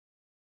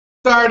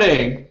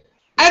Starting.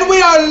 And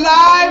we are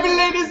live,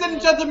 ladies and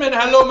gentlemen.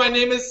 Hello, my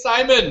name is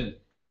Simon.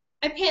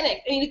 I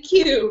panicked. I need a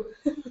cue.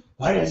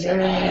 What is your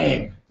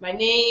name? My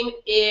name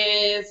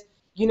is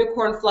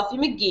Unicorn Fluffy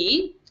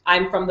McGee.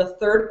 I'm from the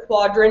third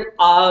quadrant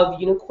of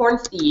Unicorn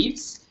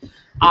Thieves.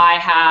 I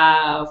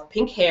have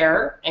pink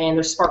hair, and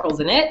there's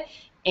sparkles in it.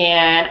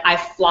 And I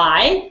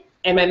fly,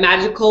 and my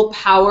magical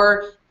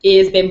power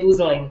is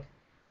bamboozling.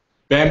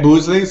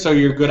 Bamboozling, so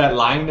you're good at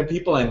lying to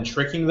people and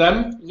tricking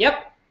them?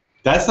 Yep.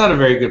 That's not a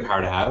very good power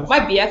to have.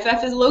 My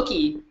BFF is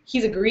Loki.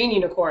 He's a green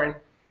unicorn.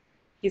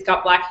 He's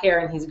got black hair,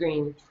 and he's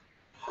green.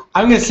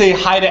 I'm going to say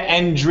hi to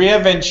Andrea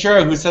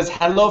Ventura, who says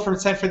hello from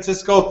San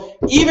Francisco.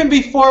 Even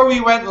before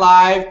we went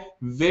live,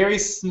 very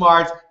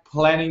smart,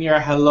 planning your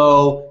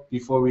hello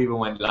before we even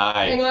went live.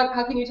 Hang on,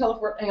 how can you tell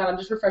if we're... Hang on, I'm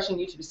just refreshing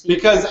YouTube to see.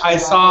 Because I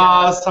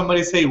saw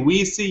somebody say,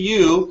 we see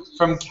you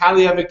from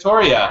Calia,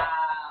 Victoria.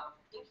 Wow,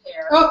 pink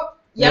hair. Oh,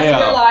 yes, Yeah.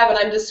 we're live, and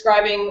I'm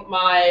describing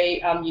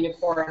my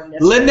unicorn.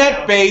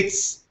 Lynette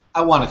Bates,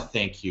 I want to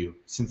thank you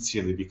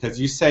sincerely because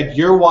you said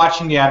you're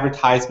watching the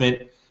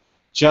advertisement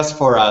just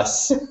for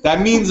us.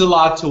 That means a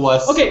lot to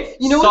us. Okay,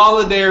 you know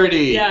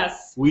Solidarity. Yes.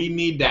 We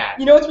need that.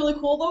 You know what's really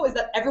cool though is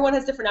that everyone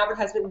has different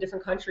advertisements in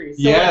different countries.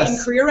 So Yes. like,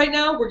 in Korea right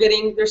now,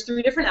 there's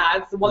 3 different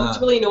ads. The one that's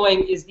really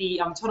annoying is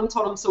the Totem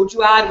Totem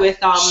Soju ad with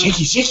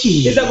Shaky,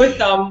 shaky. Is that with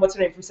what's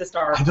her name from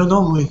Sistar? I don't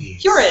know who it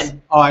is.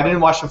 Huron. Oh, I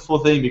didn't watch the full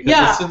thing because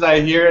as soon as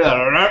I hear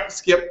that,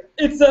 skip.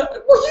 It's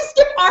a. Will you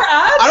skip our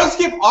ads? I don't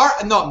skip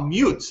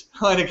mute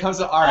when it comes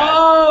to our ads.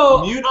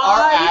 Oh, Mute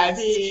our ads,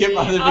 skip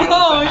other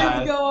people's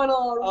ads. It's going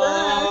on.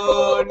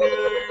 Oh,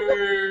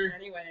 no.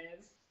 Anyways.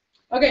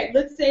 Okay,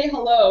 let's say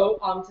hello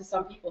to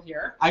some people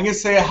here. I'm going to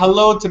say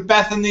hello to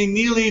Bethany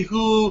Neely,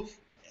 who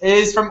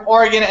is from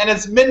Oregon, and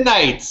it's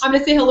midnight. I'm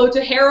going to say hello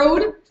to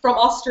Harold from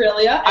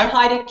Australia, and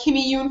hi to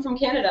Kimmy Yoon from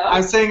Canada.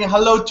 I'm saying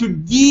hello to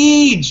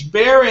Deej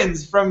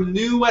Barons from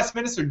New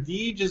Westminster.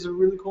 Deej is a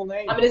really cool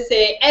name. I'm going to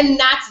say, and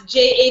that's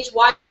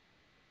JHY.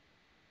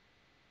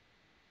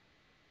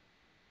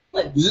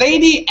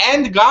 Lady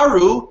and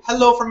Garu,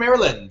 hello from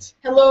Maryland.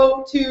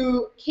 Hello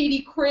to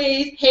Katie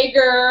Craze, hey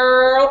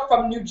girl,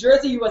 from New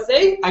Jersey,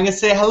 USA. I'm going to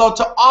say hello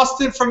to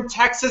Austin from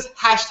Texas,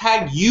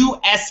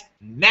 #US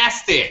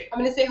Nasty. I'm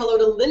going to say hello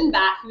to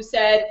Linbat, who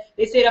said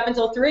they stayed up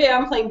until 3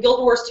 a.m. playing Guild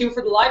Wars 2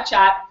 for the live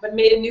chat, but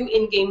made a new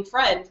in-game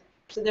friend.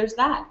 So there's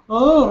that.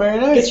 Oh, very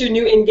nice. Get your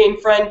new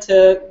in-game friend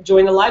to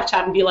join the live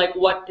chat and be like,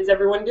 what is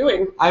everyone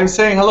doing? I'm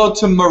saying hello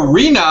to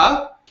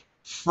Marina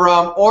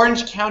from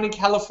Orange County,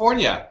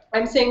 California.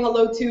 I'm saying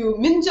hello to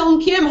Min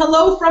Jung Kim.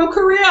 Hello from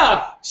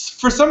Korea.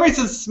 For some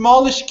reason,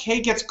 Smallish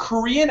K gets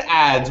Korean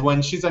ads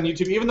when she's on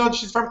YouTube, even though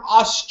she's from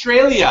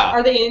Australia.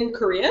 Are they in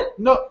Korean?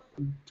 No.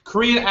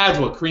 Korean ads.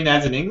 What? Korean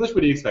ads in English?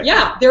 What do you expect?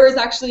 Yeah, there is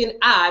actually an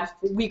ad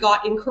we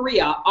got in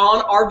Korea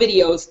on our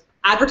videos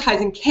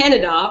advertising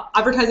Canada,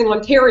 advertising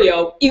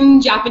Ontario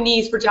in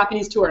Japanese for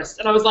Japanese tourists.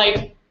 And I was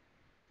like,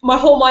 my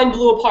whole mind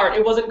blew apart.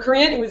 It wasn't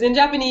Korean, it was in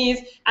Japanese,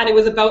 and it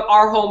was about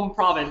our home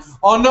province.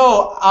 Oh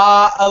no,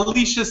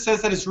 Alicia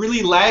says that it's really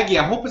laggy.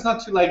 I hope it's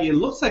not too laggy. It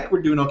looks like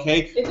we're doing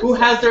okay. Who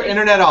has their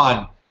internet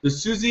on?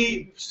 Does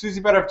Susie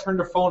better have turned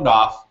her phone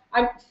off.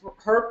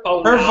 Her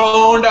phone. Her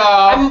phone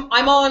off.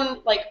 I'm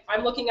on, like,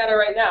 I'm looking at her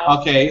right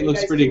now. Okay, it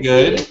looks pretty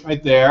good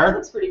right there. It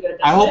looks pretty good.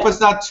 I hope it's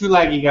not too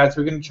laggy, guys.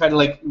 We're gonna try to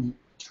like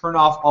turn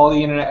off all the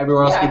internet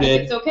everywhere else we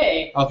did. It's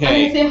okay. Okay. I'm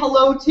gonna say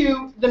hello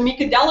to the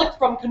Mikadelic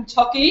from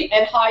Kentucky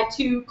and hi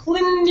to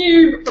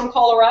Clint from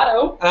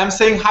Colorado. And I'm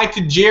saying hi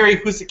to Jerry,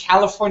 who's a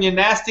California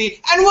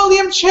Nasty, and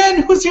William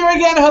Chen, who's here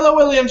again. Hello,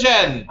 William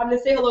Chen. I'm gonna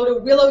say hello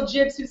to Willow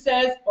Gibbs, who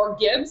says, or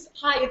Gibbs,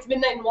 hi, it's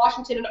midnight in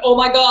Washington, and oh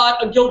my God,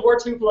 a Guild War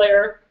 2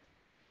 player.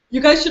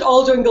 You guys should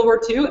all join Guild War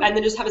 2 and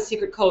then just have a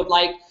secret code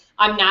like,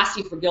 I'm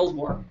nasty for Guild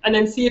War, and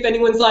then see if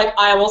anyone's like,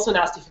 I am also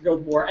nasty for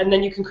Guild War, and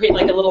then you can create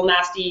like a little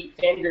nasty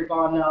fan group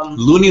on.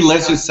 Looney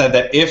Lizard said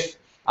that if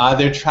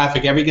their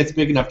traffic ever gets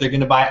big enough, they're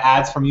going to buy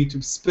ads from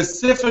YouTube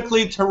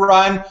specifically to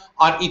run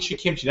on Ichi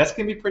Kimchi. That's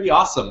going to be pretty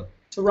awesome.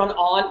 To run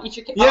on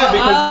Ichi Kimchi? Yeah,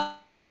 because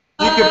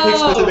you can pick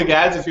specific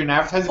ads if you're an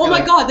advertiser. Oh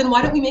my God, then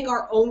why don't we make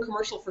our own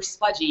commercial for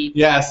Spudgy?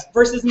 Yes.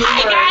 Versus me.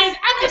 Hi guys,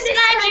 I'm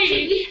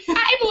Spudgy.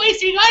 I'm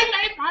wasting all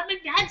my mom and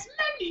dad's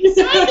money,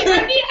 so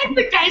I'm on the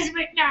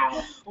advertisement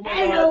now. Oh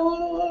my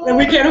God. And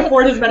we can't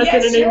afford his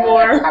medicine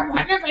anymore. I'm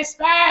one of a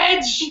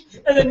Spudge.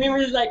 And then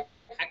Mimi's like,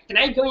 can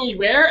I go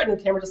anywhere? And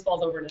the camera just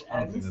falls over and it ends. I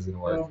don't think that's going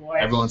to work. Oh boy.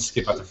 Everyone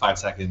skip after 5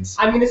 seconds.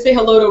 I'm going to say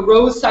hello to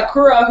Rose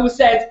Sakura, who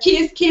says,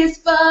 kiss, kiss,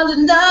 fall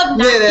in love,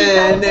 Na na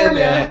na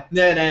California.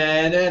 na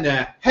na na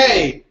na.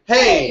 Hey,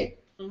 hey.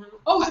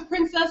 Oh, the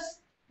Princess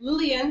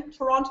Lillian,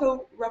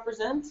 Toronto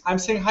represents. I'm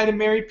saying hi to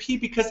Mary P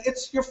because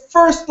it's your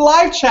first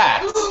live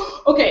chat.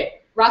 Okay.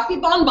 Raspy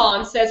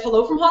Bonbon says,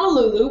 hello from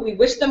Honolulu. We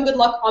wish them good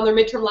luck on their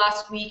midterm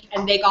last week,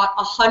 and they got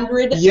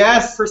 100%.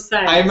 Yes,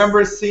 I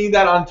remember seeing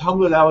that on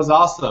Tumblr. That was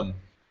awesome.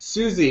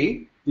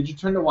 Susie, did you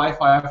turn the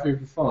Wi-Fi off of your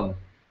phone?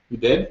 You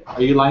did?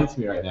 Are you lying to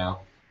me right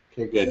now?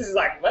 Okay, good. Susie's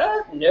like,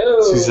 what?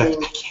 No. Susie's like,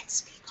 I can't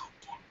speak on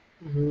camera.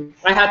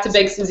 I had to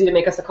beg Susie to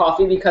make us a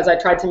coffee because I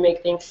tried to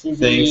make. Thanks,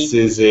 Susie. Thanks,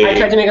 Susie. I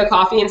tried to make a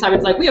coffee and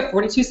Simon's like, we have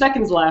 42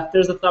 seconds left.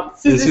 There's a thumb.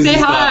 Susie, Susie's say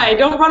hi. thumb.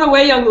 Don't run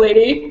away, young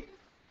lady.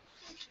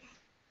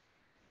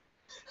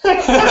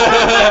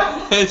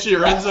 And she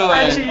runs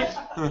away.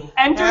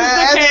 And she enters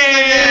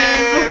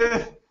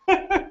the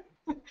cave.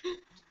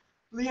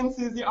 Lee and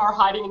Susie are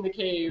hiding in the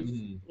cave.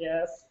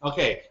 Yes.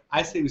 Okay,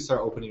 I say we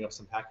start opening up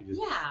some packages.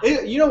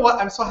 Yeah. You know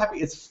what? I'm so happy.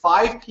 It's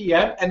 5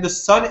 p.m. and the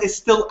sun is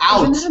still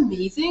out. Isn't that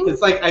amazing?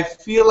 It's like I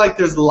feel like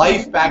there's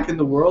life back in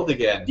the world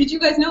again. Did you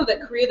guys know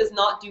that Korea does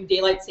not do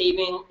daylight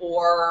saving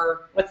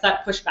or what's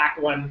that pushback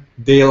one?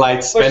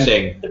 Daylight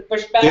spending. The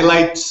pushback?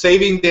 Daylight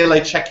saving,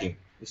 daylight checking.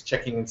 It's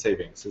checking and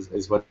savings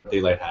is what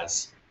daylight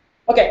has.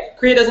 Okay,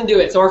 Korea doesn't do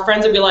it. So our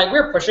friends would be like,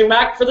 we're pushing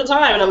back for the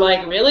time. And I'm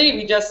like, really?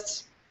 We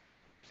just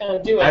kind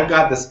of do it. I've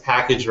got this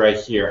package right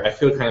here. I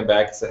feel kind of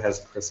bad because it has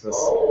Christmas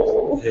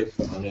tape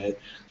on it.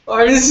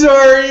 I'm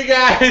sorry,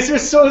 guys. We're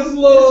so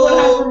slow. This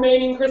one has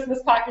remaining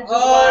Christmas packages.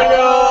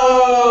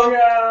 Oh, no.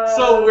 God.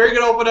 So we're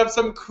going to open up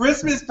some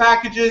Christmas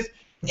packages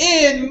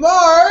in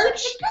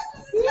March.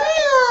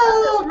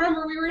 Yeah.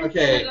 Remember, we were in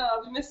Canada.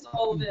 We missed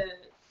all of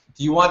it.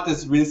 Do you want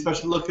this really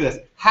special? Look at this.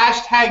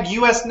 Hashtag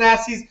US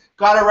Nasties.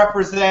 Gotta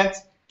represent.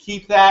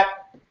 Keep that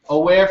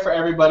aware for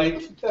everybody.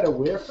 Keep that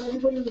aware for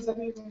everybody? What does that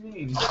even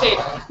mean? Okay.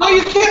 No,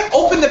 you can't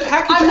open the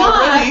package I'm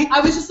not. already. I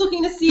was just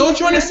looking to see. Don't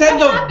you understand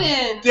what the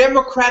happened.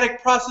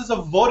 democratic process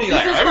of voting? This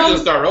Like, is I'm from- going to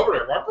start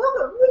over.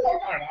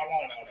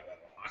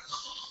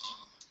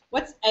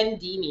 What's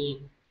ND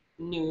mean?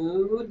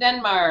 New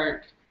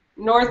Denmark.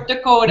 North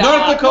Dakota.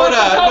 North Dakota.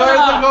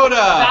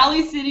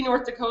 Valley City,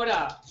 North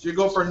Dakota. So you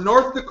go for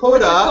North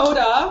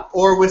Dakota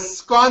or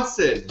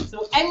Wisconsin.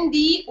 So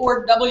ND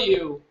or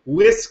W?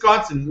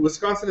 Wisconsin.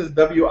 Wisconsin is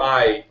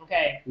WI.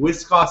 Okay.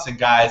 Wisconsin,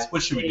 guys.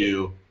 What should we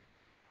do?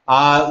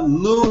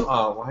 Loon.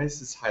 Oh, why is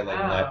this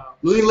highlighting that?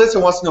 Looney Lister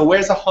wants to know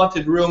where's the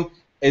haunted room.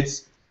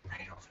 It's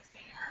right over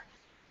there.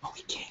 But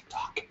we can't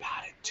talk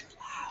about it too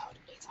loud.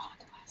 It's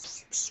haunted.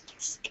 It's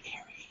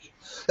scary.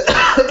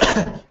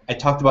 I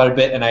talked about it a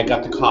bit and I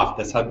got the cough.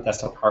 That's how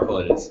powerful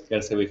it is. You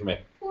gotta stay away from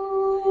it.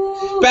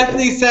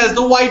 Bethany says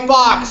the white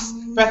box.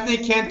 Bethany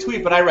can't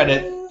tweet, but I read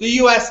it. The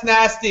US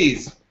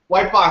Nasties.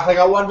 White box. I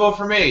got 1 vote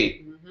for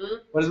me.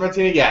 What does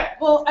Martina get?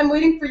 Well, I'm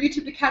waiting for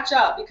YouTube to catch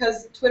up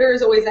because Twitter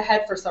is always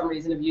ahead for some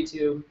reason of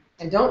YouTube.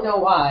 I don't know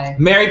why.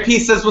 Mary P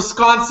says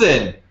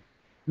Wisconsin.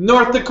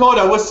 North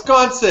Dakota,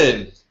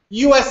 Wisconsin.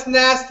 US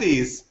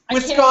Nasties,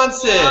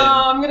 Wisconsin.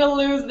 Oh, I'm gonna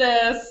lose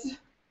this.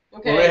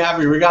 Okay. We're very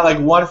happy. We got like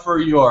 1 for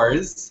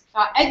yours.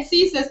 Ed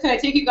C says, can I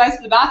take you guys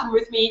to the bathroom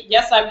with me?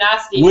 Yes, I'm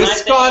nasty.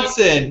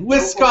 Wisconsin,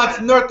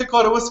 Wisconsin, North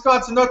Dakota,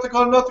 Wisconsin, North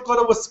Dakota, North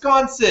Dakota,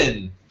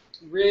 Wisconsin.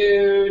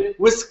 Rude.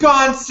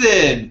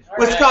 Wisconsin,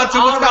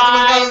 Wisconsin,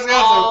 Wisconsin.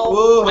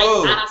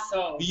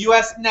 Woohoo. The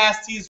US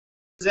Nasties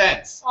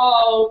presents.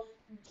 Oh,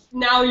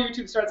 now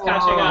YouTube starts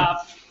catching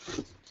up.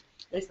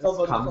 They still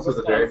voted comes for with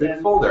a very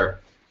big Wisconsin. folder.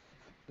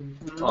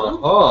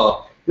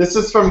 This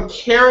is from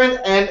Karen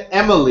and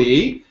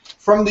Emily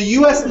from the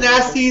US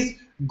Nasties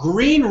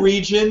Green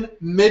Region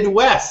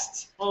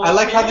Midwest. Okay. I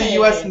like how the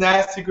US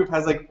Nasty group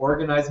has like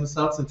organized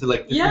themselves into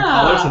like different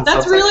colors and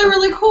that's subsections. really,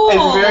 really cool.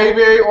 It's very,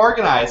 very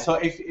organized. So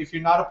if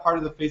you're not a part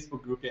of the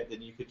Facebook group yet,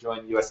 then you could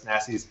join US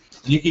Nasties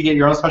and you could get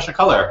your own special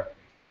color.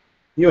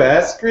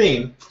 US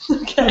green.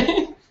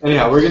 Okay.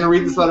 Anyhow, we're gonna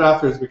read this letter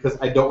afterwards because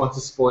I don't want to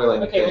spoil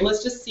anything. Okay, well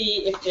let's just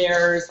see if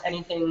there's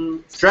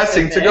anything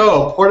Dressing specific. to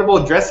go.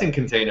 Portable dressing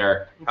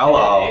container.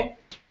 Hello. Okay.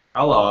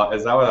 Hello.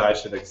 Is that what I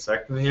should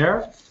expect in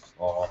here?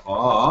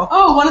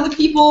 Oh, one of the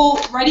people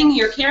writing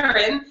here,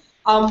 Karen,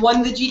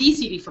 won the GD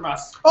CD from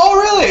us. Oh,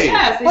 really?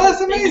 Yes. Oh,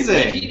 that's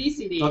amazing. GD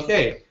CD.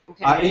 Okay.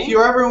 If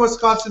you're ever in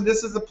Wisconsin,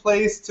 this is the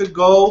place to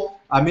go.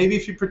 Maybe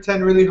if you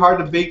pretend really hard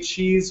to bake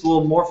cheese,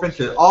 we'll morph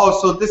into it. Oh,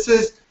 so this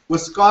is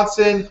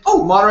Wisconsin.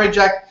 Oh, Monterey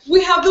Jack.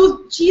 We have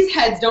those cheese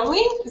heads, don't we?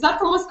 Is that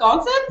from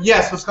Wisconsin?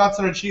 Yes,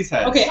 Wisconsin are cheese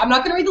heads. Okay, I'm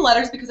not going to read the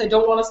letters because I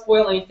don't want to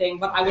spoil anything,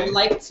 but I would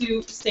like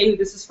to say who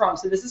this is from.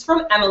 So this is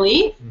from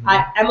Emily.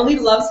 Emily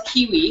Loves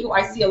Kiwi, who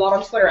I see a lot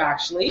on Twitter,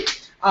 actually.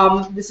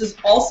 This is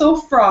also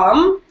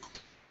from...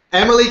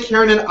 Emily,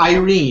 Karen, and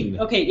Irene.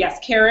 Okay, yes,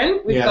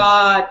 Karen. We've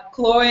got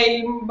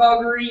Chloe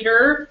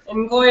Bugger-Eater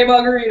and Chloe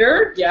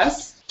Bugger-Eater,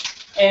 yes.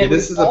 And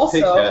this is also,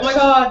 a pig head. oh my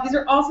god, these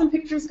are awesome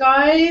pictures,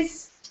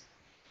 guys.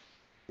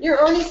 You're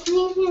already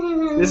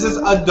seeing. This is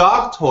a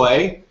dog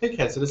toy pig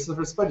head, so this is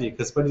for Spudgy,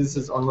 because Spudgy is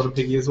his own little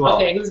piggy as well.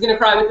 Okay, who's gonna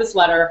cry with this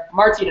letter?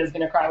 Martina's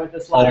gonna cry with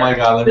this letter. Oh my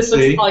god, let me this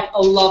see. looks like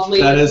a lovely,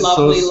 that is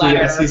lovely so sweet.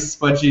 letter. I see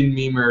Spudgy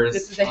memers.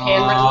 This is a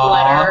handwritten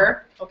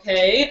letter.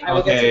 Okay, I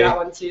will get to that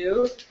one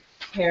too.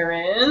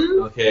 Karen.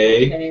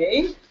 Okay.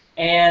 Okay.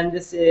 And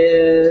this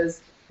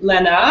is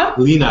Lena,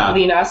 Christina,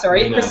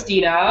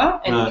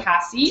 and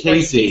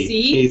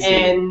Casey,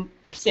 and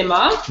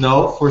Sima.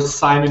 No, for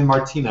Simon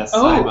Martina.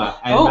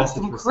 Sima.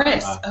 From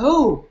Chris. Sima.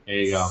 Oh. There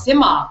you go.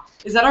 Sima.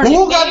 Is that our Who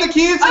nickname? got the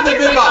keys to the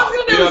big box?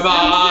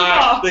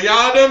 The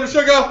goddamn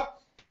sugar.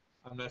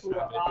 I'm not sure.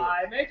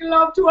 I make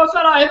love to a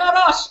Sarai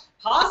Marash.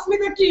 Pass me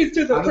the keys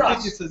to the I don't truck.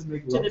 think it says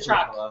make To love the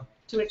truck.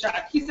 to a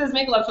truck. He says,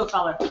 make love to a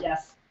fella.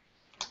 Yes.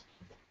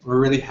 We're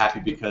really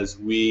happy because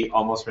we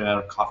almost ran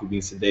out of coffee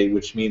beans today,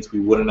 which means we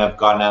wouldn't have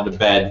gotten out of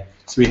bed.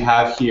 So we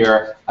have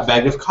here a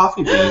bag of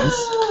coffee beans.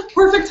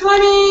 Perfect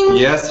timing.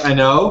 Yes, I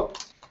know.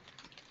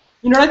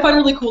 You know what I find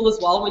really cool as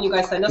well when you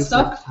guys send us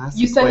stuff?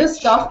 You send us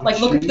stuff,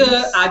 like look at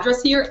the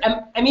address here,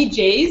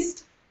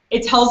 MEJ's.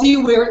 It tells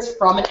you where it's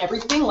from and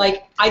everything.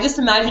 Like, I just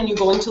imagine you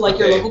going to like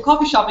your local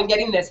coffee shop and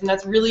getting this, and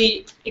that's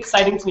really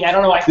exciting to me. I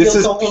don't know, I feel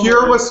so This is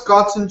pure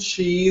Wisconsin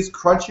cheese,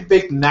 crunchy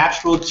baked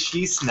natural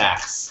cheese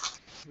snacks.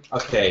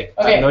 Okay,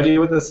 I have no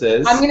idea what this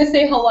is. I'm going to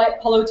say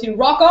hello to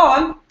Rock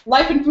On,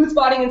 Life and Food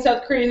Spotting in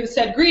South Korea, who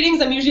said,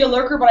 greetings, I'm usually a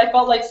lurker, but I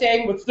felt like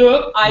saying, what's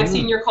up? I've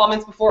seen your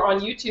comments before on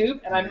YouTube,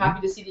 and I'm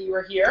happy to see that you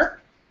are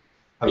here.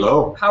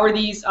 Hello. How are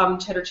these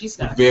cheddar cheese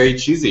snacks? Very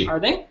cheesy. Are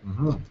they?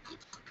 Mm-hmm.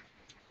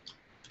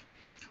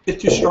 Bit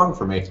too strong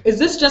for me. Is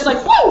this just like,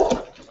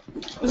 whoa!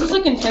 Is this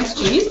like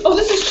intense cheese? Oh,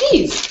 this is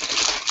cheese.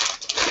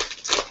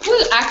 This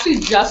is actually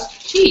just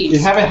cheese. You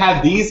haven't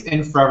had these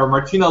in forever.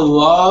 Martina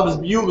loves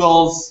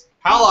bugles.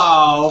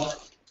 Hello.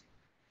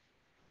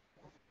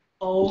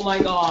 Oh my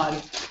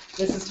god.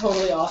 This is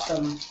totally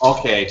awesome.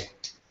 Okay.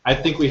 I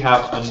think we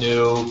have a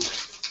new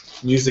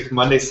Music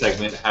Monday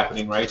segment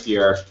happening right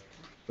here.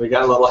 We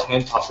got little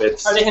hand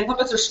puppets. Are they hand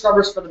puppets or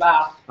scrubbers for the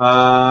bath?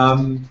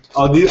 One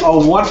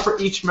for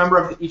each member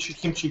of the Ichi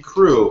Kimchi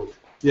crew.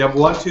 You have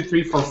 1, 2,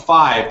 3, 4,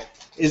 5.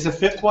 Is the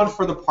 5th one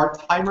for the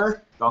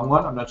part-timer?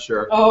 Dongwon? I'm not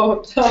sure.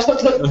 Oh,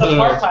 the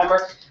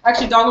part-timer.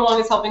 Actually, Dongwon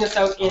is helping us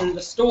out in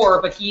the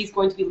store, but he's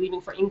going to be leaving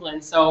for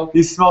England, so...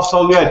 These smell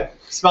so good.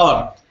 Smell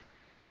them.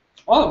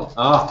 Oh.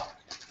 Ah.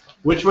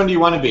 Which one do you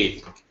want to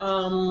be?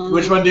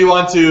 Which one do you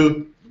want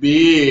to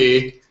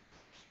be?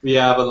 We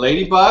have a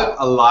ladybug,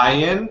 a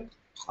lion,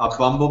 a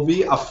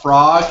bumblebee, a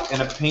frog,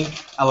 and a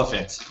pink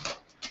elephant.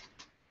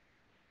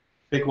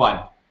 Pick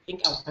one.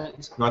 Pink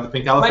elephant. You want the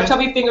pink elephant? My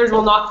chubby fingers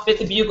will not fit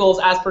the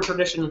bugles as per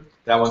tradition.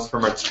 That one's for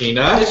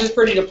Martina. This is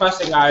pretty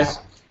depressing, guys.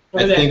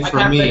 I think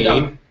for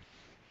me,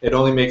 it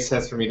only makes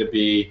sense for me to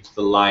be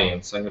the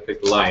lion, so I'm going to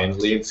pick the lion.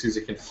 Lee and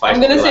Susie can fight.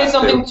 I'm going to say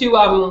something to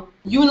Yoon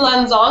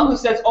Lanzong, who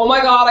says, oh my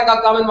god, I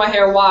got gum in my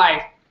hair.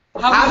 Why?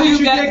 How did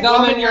you get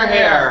gum in your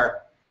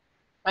hair?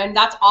 And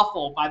that's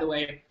awful, by the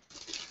way.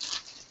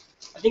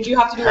 I think you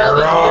have to do all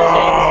these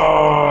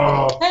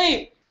good things.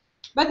 Hey,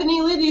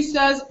 Bethany Liddy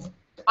says,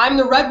 I'm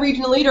the red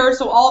region leader,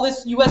 so all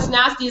this U.S.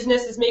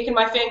 nastiesness is making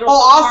my fangirls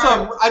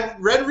awesome! I'm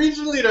red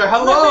region leader.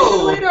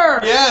 Hello. Red region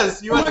leader.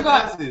 Yes, U.S.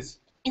 Nasties.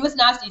 U.S.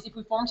 Nasties, if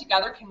we form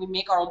together, can we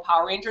make our own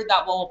Power Ranger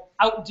that will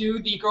outdo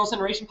the Girls'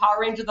 Generation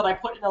Power Ranger that I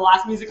put in the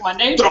last Music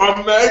Monday? The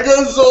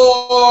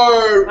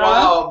Megazord!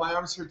 Wow, my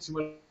arms hurt too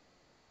much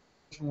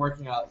from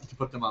working out to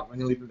put them up. I'm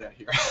going to leave that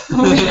here.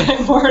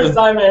 For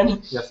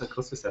Simon. Yes, the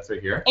closer steps right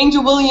here.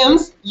 Angel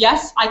Williams,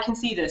 yes, I can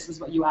see this, is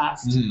what you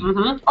asked.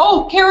 Mm-hmm.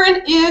 Oh,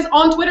 Karen is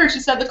on Twitter. She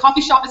said the coffee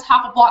shop is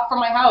half a block from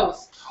my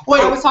house. Wait,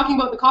 I was talking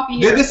about the coffee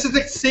here. This is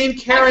the same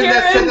Karen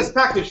that sent this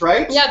package,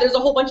 right? Yeah, there's a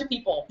whole bunch of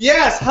people.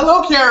 Yes,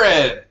 hello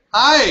Karen.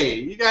 Hi,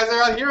 you guys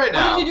are out here right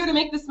now. What did you do to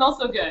make this smell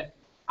so good?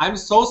 I'm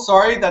so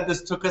sorry that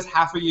this took us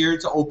half a year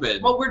to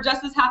open. Well, we're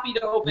just as happy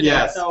to open it.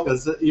 Yes,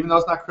 because even though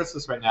it's not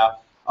Christmas right now.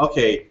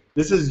 Okay,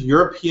 this is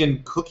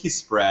European cookie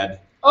spread.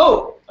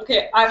 Oh,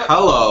 okay.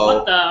 Hello.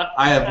 What the?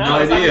 I have no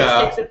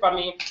idea. Takes it from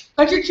me.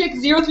 Country Chick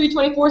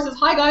 0324 says,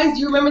 hi guys, do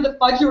you remember the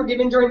fudge you were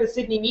given during the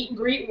Sydney meet and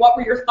greet? What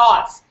were your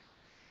thoughts?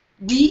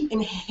 We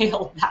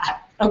inhaled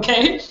that,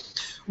 okay?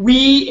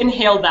 We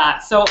inhaled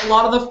that. So a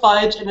lot of the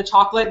fudge and the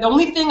chocolate, the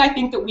only thing I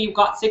think that we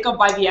got sick of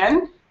by the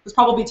end was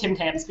probably Tim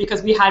Tams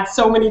because we had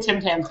so many Tim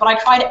Tams. But I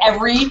tried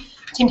every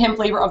Tim Tam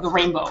flavor of the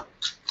rainbow.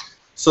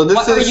 So this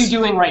what are you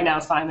doing right now,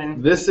 Simon?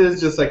 This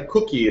is just like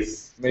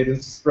cookies made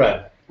into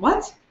spread.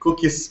 What?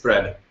 Cookies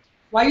spread.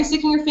 Why are you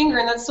sticking your finger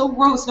in? That's so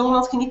gross. No one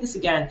else can eat this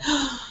again.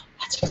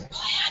 That's a good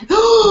plan.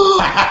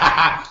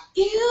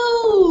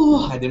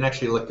 Ew. I didn't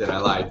actually lick it. I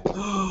lied.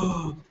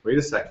 Wait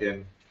a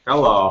second.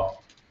 Hello.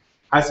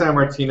 Hi, Sam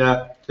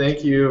Martina.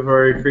 Thank you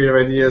for your creative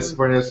ideas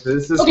supporting us.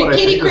 This is okay, what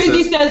Katie I think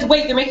Crazy says,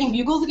 wait, they're making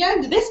bugles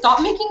again? Did they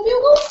stop making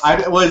bugles?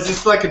 Was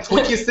this like a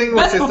Twinkies thing?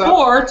 That's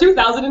before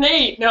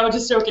 2008. No,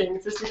 just joking.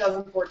 It's just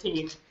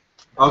 2014.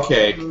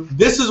 Okay.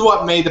 This is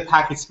what made the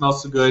package smell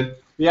so good.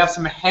 We have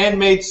some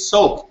handmade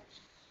soap.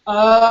 Smell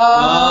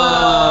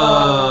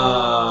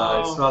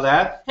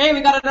that? Hey,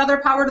 we got another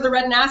Power to the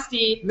Red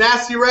Nasty.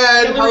 Nasty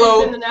Red,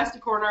 hello. In the nasty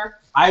corner.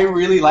 I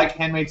really like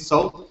handmade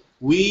soap.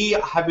 We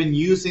have been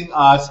using,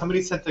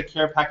 somebody sent the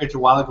care package a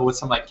while ago with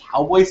some like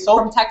cowboy soap.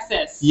 From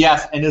Texas.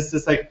 Yes, and it's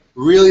just like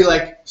really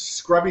like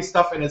scrubby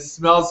stuff and it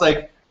smells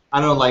like,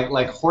 I don't know,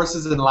 like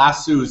horses and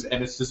lassos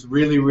and it's just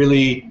really,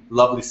 really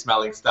lovely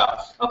smelling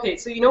stuff. Okay,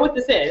 so you know what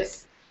this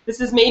is?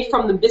 This is made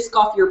from the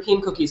Biscoff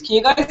European cookies. Can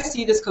you guys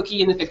see this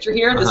cookie in the picture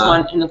here? This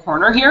one in the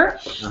corner here.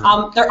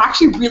 They're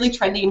actually really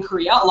trendy in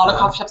Korea. A lot of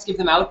coffee shops give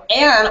them out.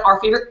 And our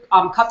favorite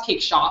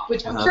cupcake shop,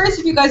 which I'm curious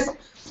if you guys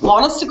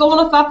want us to go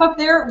on a fap up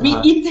there. We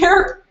eat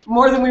there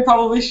more than we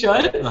probably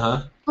should.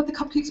 But the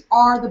cupcakes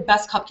are the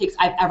best cupcakes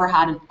I've ever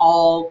had in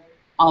all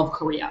of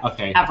Korea.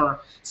 Ever.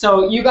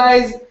 So you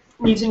guys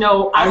need to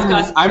know. Ask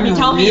us. I'm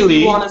Tell me if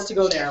you want us to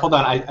go there. Hold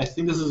on, I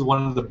think this is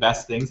one of the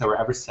best things that were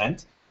ever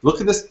sent. Look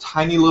at this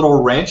tiny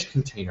little ranch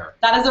container.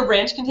 That is a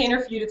ranch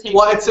container for you to take.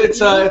 Well,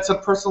 it's a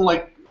personal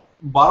like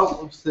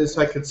bottle,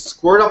 so I could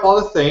squirt up all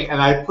the thing,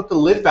 and I put the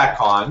lid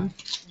back on,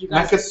 and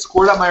I could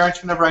squirt up my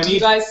ranch whenever I need. You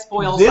guys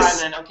spoil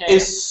Simon, okay?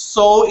 This is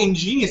so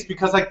ingenious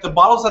because like the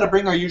bottles that I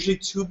bring are usually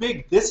too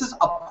big. This is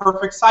a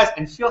perfect size,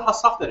 and feel how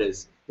soft that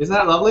is. Isn't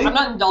that lovely? I'm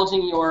not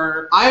indulging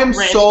your. I am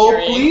ranch so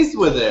carrying. pleased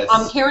with this.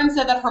 Karen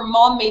said that her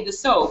mom made the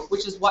soap,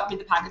 which is what made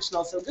the package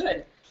smell so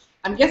good.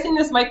 I'm guessing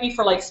this might be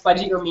for like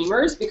Spudgy or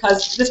Memers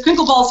because this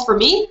crinkle ball's for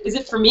me. Is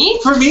it for me?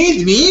 For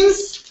me,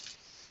 memes?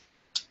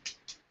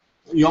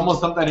 You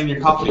almost dumped that in your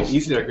coffee.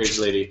 Easy there,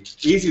 crazy lady.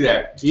 Easy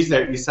there. Easy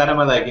there. You sat on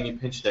my leg and you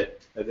pinched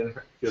it. That didn't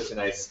feel too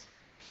nice.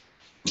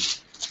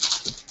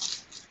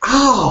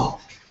 Ow!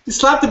 You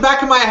slapped the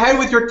back of my head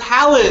with your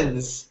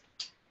talons.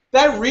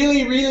 That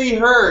really, really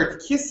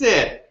hurt. Kiss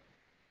it.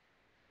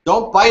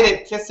 Don't bite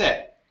it. Kiss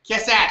it.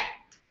 Kiss it.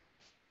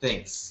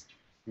 Thanks.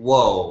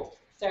 Whoa.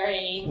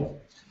 Sorry.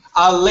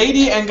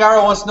 Lady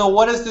Angara wants to know,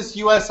 what is this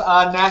U.S.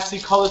 nasty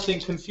color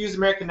thing? Confused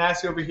American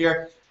nasty over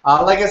here.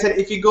 Like I said,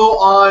 if you go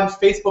on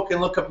Facebook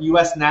and look up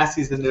U.S.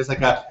 Nasties, then there's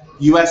like a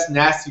U.S.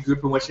 Nasty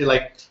group in which they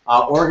like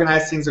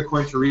organize things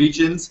according to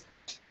regions.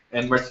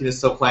 And Martina's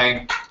still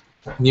playing.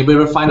 And you'll be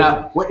able to find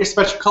out what your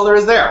special color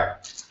is there.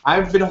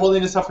 I've been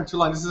holding this up for too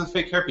long. This is a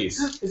fake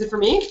hairpiece. Is it for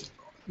me?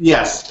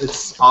 Yes,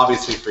 it's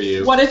obviously for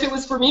you. What if it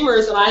was for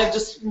Memers and I have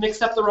just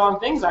mixed up the wrong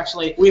things,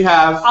 actually? We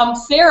have...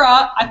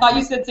 Sarah, I thought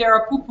you said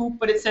Sarah Poop Poop,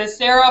 but it says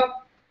Sarah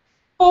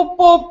Poop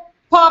Poop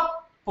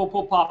Pop. Poop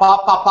Poop Pop.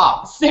 Pop, pop,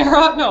 pop.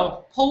 Sarah,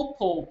 no, Poop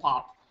Poop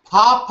Pop.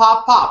 Pop,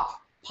 pop,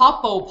 pop.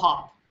 Popo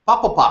Pop.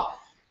 Popo Pop.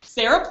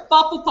 Sarah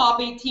Popo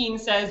Pop 18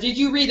 says, did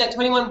you read that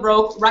 21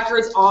 broke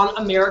records on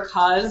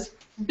America's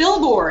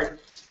Billboard?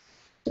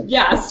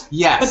 Yes.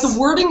 Yes. But the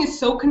wording is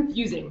so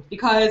confusing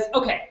because,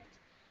 okay,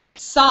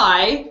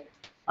 Psy.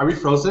 Are we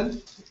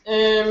frozen?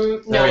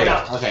 No, we're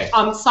not. Okay.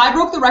 Psy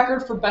broke the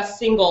record for best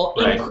single.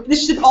 Right.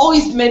 This should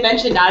always be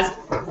mentioned as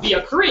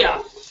via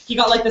Korea. He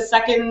got like the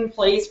second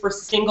place for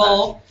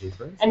single,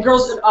 and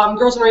Girls'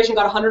 Generation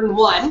got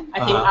 101,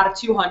 I think, out of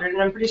 200,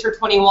 and I'm pretty sure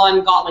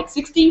 21 got like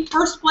 60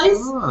 first place.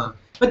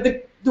 But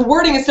the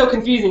wording is so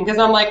confusing because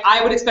I'm like,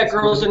 I would expect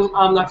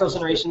not Girls'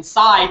 Generation,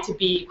 Psy to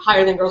be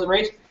higher than Girls'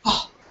 Generation.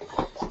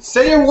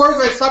 Say your words,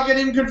 I stop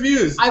getting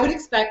confused. I would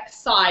expect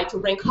Psy to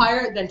rank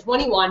higher than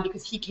 21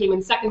 because he came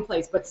in second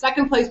place, but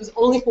second place was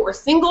only for a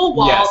single,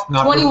 while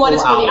 21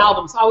 is for the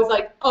album. So I was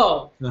like,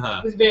 oh,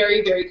 it was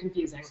very, very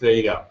confusing. So there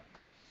you go.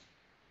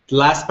 The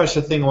last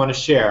special thing I want to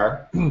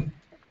share,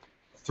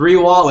 3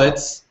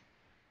 wallets,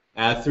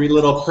 3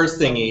 little purse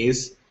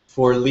thingies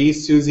for Lee,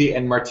 Susie,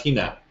 and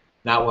Martina.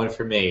 Not one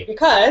for me.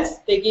 Because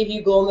they gave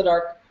you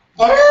glow-in-the-dark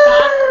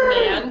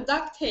Batman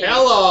duct tape.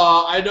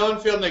 Hello, I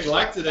don't feel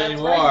neglected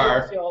anymore.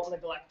 Right, you don't feel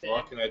neglected.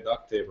 What can I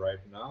duct tape right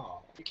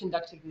now? You can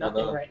duct tape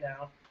nothing right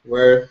now.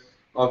 Where?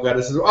 Oh god,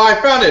 this is. Oh, I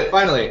found it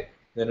finally.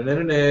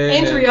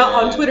 Andrea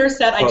on Twitter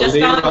said, I just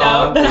found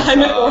out that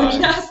I'm an orange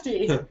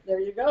nasty. There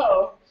you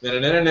go.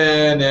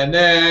 Batman.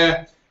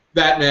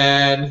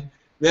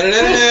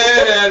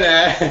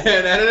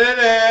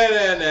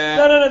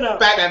 No.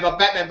 Batman, but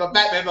Batman, but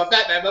Batman, but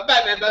Batman, but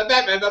Batman, but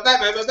Batman, but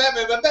Batman, but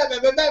Batman, but Batman,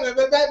 but Batman,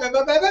 but Batman,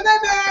 but Batman, but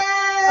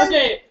Batman.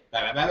 Okay.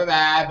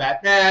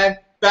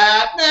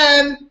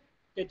 Batman.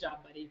 Good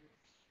job, buddy.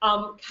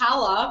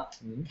 Kala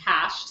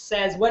Cash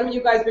says, when will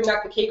you guys bring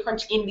back the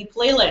K-Crunch Indie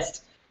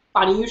playlist?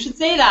 Funny you should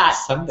say that.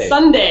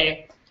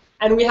 Sunday.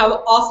 And we have an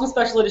awesome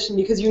special edition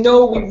because you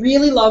know we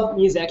really love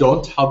music.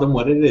 Don't tell them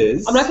what it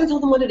is. I'm not going to tell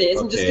them what it is.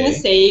 Okay. I'm just going to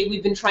say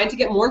we've been trying to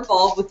get more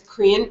involved with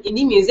Korean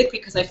indie music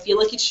because I feel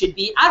like it should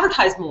be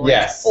advertised more.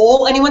 Yes.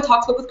 All anyone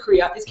talks about with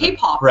Korea is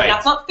K-pop. Right. And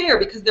that's not fair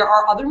because there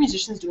are other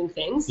musicians doing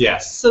things.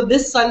 Yes. So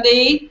this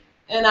Sunday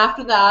and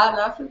after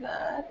that,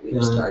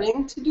 we're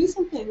starting to do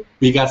something.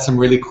 We got some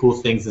really cool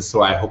things in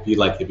store. I hope you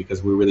like it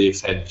because we're really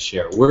excited to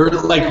share. We're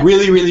like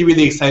really, really,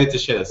 really excited to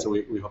share this. So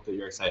we hope that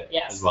you're excited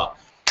as well.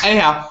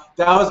 Anyhow,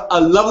 that was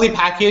a lovely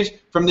package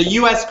from the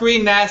U.S.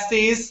 Green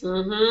Nasties.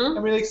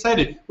 I'm really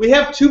excited. We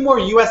have 2 more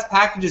U.S.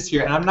 packages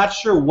here, and I'm not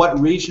sure what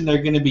region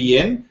they're going to be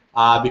in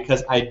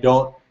because I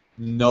don't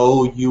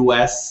know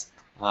U.S.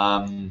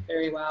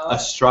 Very well.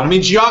 Astronomy,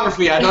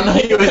 geography. I don't know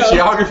U.S.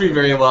 geography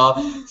very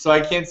well, so I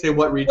can't say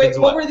what regions. Wait,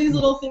 what were these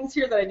little things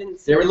here that I didn't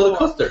see? They were little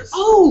coasters.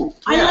 Oh,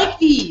 I like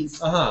these.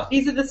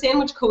 These are the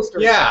sandwich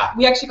coasters. Yeah.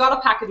 We actually got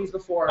a pack of these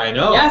before. I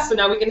know. Yeah, so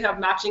now we can have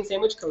matching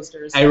sandwich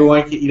coasters.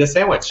 Everyone can eat a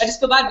sandwich. I just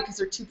feel bad because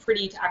they're too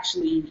pretty to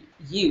actually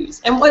use.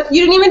 And what?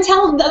 You didn't even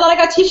tell that I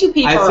got tissue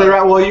paper. I said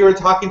right. Well, you were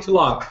talking too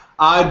long.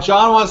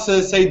 John wants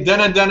to say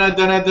 "Dunna Dunna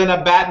Dunna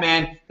Dunna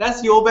Batman."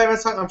 That's the old Batman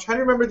song. I'm trying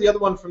to remember the other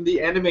one from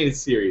the animated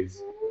series.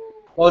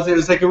 What was it? It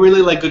was like a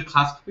really good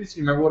classic piece.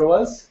 Do you remember what it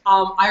was?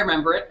 I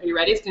remember it. Are you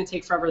ready? It's gonna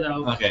take forever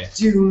though. Okay.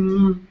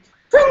 Doom,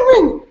 ring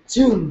ring,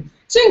 doom,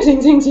 ting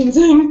ting ting ting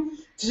ting.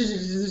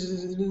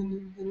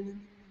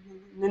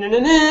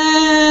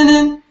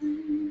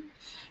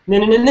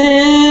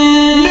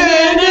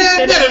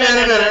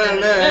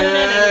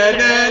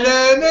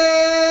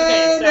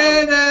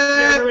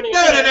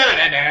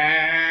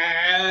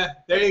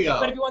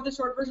 want the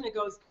short version, it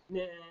goes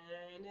na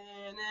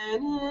na na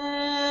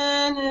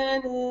na na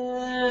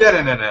na. No,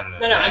 And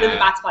then the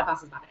bat fly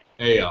passes by.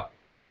 There you go.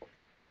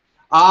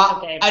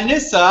 Okay.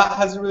 Anissa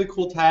has a really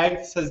cool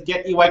tag. Says,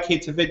 get EYK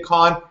to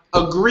VidCon.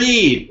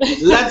 Agreed.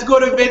 Let's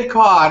go to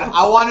VidCon.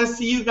 I want to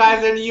see you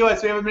guys in the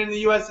U.S. We haven't been in the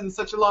U.S. in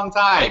such a long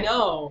time. I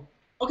know.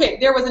 Okay,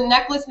 there was a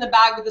necklace in the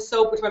bag with the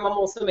soap, which my mom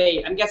also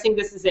made. I'm guessing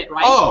this is it,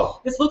 right? Oh.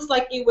 This looks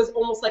like it was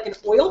almost like an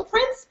oil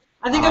print.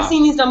 I think I've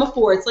seen these done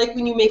before. It's like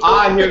when you make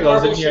here it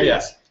goes. In here,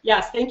 yes.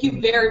 Yes, thank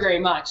you very, very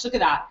much. Look at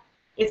that.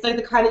 It's like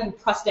the kind that you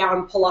press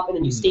down, pull up, and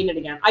then you stain it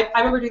again. I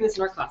remember doing this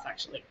in art class,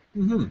 actually.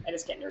 I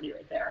just get nerdy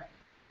right there.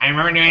 I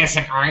remember doing this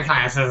in art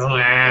class as well.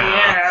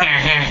 Yeah.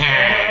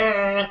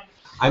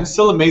 I'm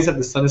still amazed that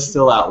the sun is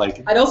still out.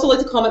 Like, I'd also like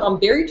to comment on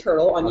Barry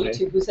Turtle on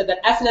YouTube, who said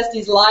that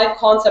SNSD's live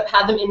concept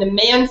had them in the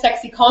man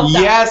sexy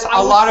concept. Yes,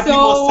 a lot of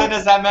people sent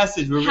us that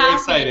message. We're very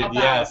excited.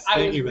 Yes,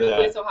 thank you for that. I was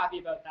really so happy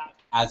about that.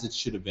 As it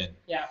should have been.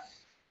 Yeah.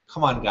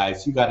 Come on,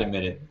 guys, you got to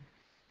admit it.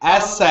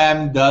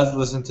 SM does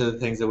listen to the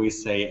things that we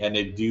say, and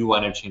they do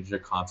want to change their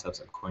concepts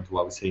according to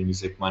what we say in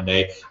Music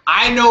Monday.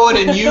 I know it,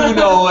 and you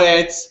know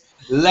it.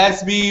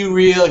 Let's be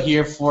real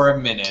here for a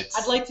minute.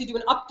 I'd like to do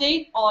an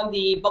update on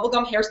the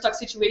bubblegum hair stuck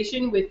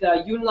situation with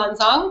Yun Lan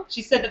Zhang.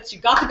 She said that she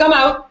got the gum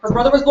out, her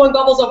brother was blowing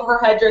bubbles over her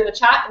head during the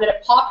chat, and then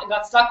it popped and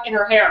got stuck in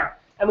her hair.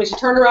 And when she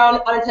turned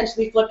around,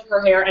 unintentionally flipped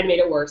her hair and made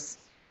it worse.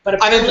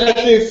 But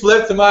unintentionally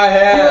flipped my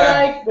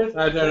hair. Like, with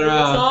I turned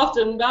around. Soft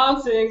and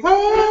bouncing.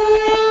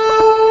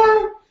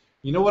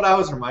 You know what I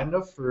was reminded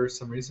of for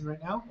some reason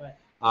right now? What?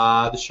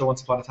 The show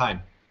Once Upon a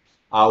Time.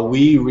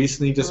 We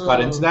recently just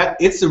got into that.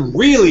 It's a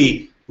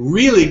really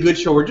good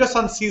show. We're just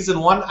on season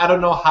 1. I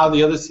don't know how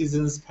the other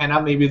seasons pan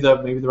out. Maybe the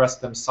rest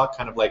of them suck.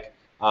 Kind of like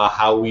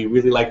how we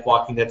really liked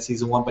Walking Dead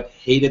season 1, but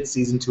hated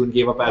season 2 and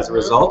gave up as a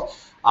result.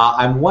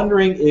 I'm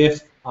wondering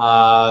if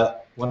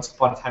Once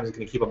Upon a Time is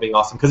going to keep on being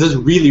awesome because it's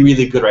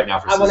really good right now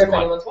for season 1. I wonder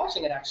if anyone's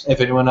watching it actually. If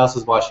anyone else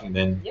is watching,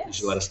 then yes. you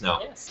should let us know.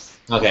 Yes.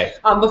 Okay.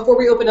 Before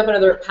we open up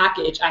another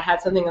package, I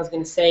had something I was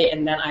going to say,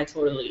 and then I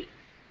totally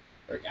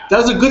forgot. That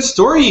was a good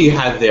story you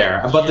had there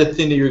about the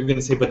thing that you were going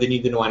to say, but they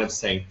need to know what I'm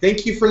saying.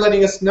 Thank you for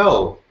letting us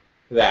know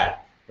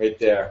that right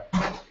there.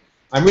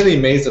 I'm really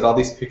amazed at all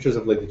these pictures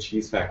of like the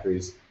cheese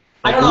factories.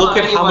 Like, look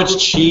at how much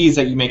cheese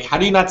that you make. How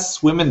do you not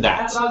swim in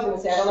that? That's what I was going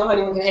to say. I don't know how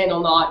anyone can handle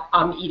not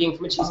eating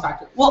from a cheese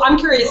factory. Well, I'm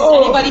curious. Does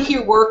anybody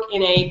here work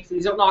in a?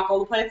 Please don't knock all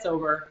the planets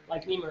over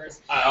like memers.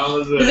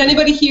 Does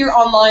anybody here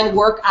online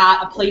work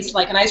at a place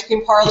like an ice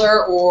cream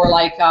parlor or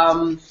like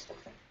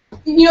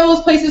you know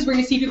those places where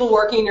you see people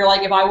working and you're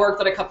like, if I worked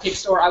at a cupcake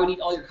store, I would eat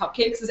all your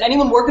cupcakes. Does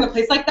anyone work in a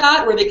place like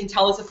that where they can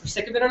tell us if we're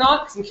sick of it or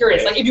not? Because I'm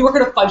curious. Like if you work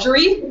at a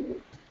fudgery,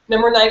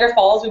 remember Niagara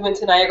Falls? We went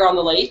to Niagara on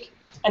the Lake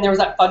and there was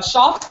that fudge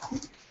shop.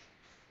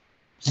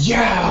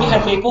 Yeah. We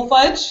had maple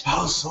fudge. That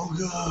was so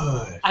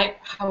good.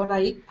 How would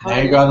I eat?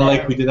 Niagara on the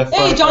Lake, we did a fudge.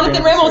 Hey,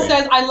 Jonathan Ramos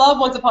says, I love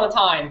Once Upon a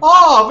Time.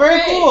 Oh,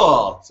 very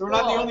cool. So we're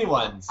not the only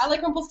ones. I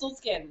like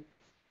Rumpelstiltskin.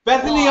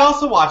 Bethany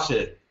also watched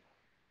it.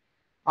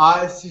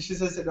 She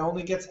says it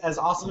only gets as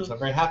awesome, so I'm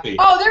very happy.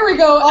 Oh, there we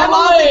go. Emily.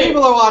 Lots of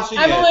people are watching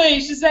Emily,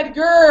 she said,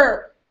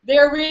 grr.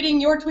 They're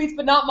reading your tweets,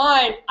 but not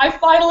mine. I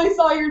finally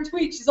saw your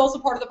tweet. She's also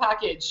part of the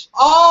package.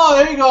 Oh,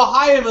 there you go.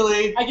 Hi,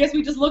 Emily. I guess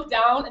we just looked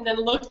down and then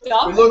looked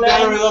up. We looked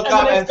down and we looked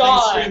up and things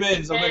gone. stream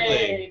in so quickly.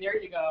 Hey,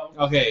 there you go.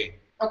 Okay.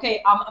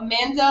 Okay,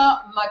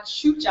 Amanda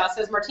Machucha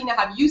says, Martina,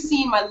 have you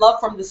seen My Love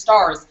from the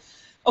Stars?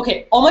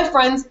 Okay, all my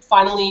friends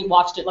finally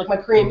watched it. Like my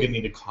Korean. I'm going to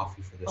need a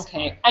coffee for this.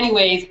 Okay,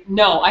 anyways,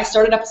 no, I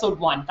started episode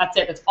 1. That's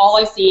it. That's all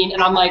I've seen.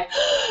 And I'm like,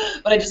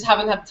 but I just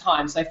haven't had the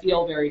time, so I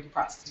feel very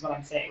depressed is what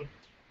I'm saying.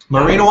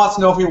 Marina wants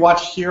to know if we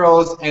watched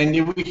Heroes, and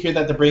did we hear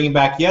that they're bringing it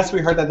back? Yes, we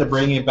heard that they're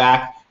bringing it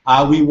back.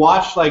 We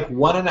watched like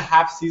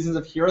 1.5 seasons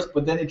of Heroes,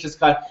 but then it just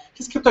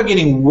kept on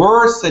getting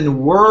worse and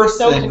worse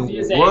and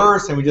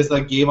worse, and we just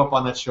like gave up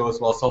on that show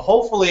as well. So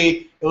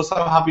hopefully it will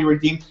somehow be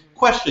redeemed.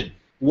 Question: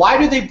 why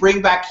do they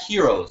bring back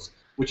Heroes,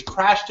 which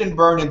crashed and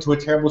burned into a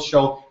terrible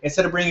show,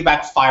 instead of bringing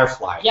back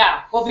Firefly?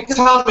 Yeah, well, because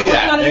tell me it's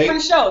that, not a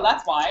different show.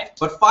 That's why.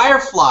 But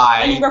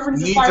Firefly needs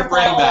to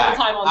bring back.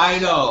 The time on I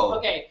know.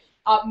 Okay,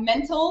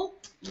 Mental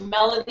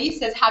Melody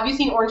says, have you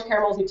seen Orange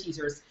Caramel's new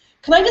teasers?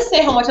 Can I just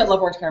say how much I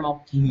love Orange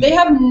Caramel? They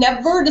have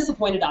never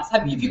disappointed us.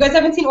 If you guys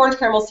haven't seen Orange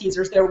Caramel's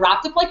teasers, they're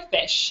wrapped up like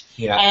fish.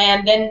 Yeah.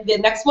 And then the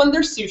next one,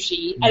 they're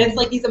sushi. And it's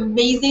like these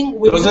amazing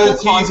whimsical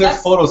concepts. Those are the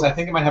teaser photos. I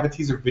think it might have a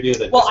teaser video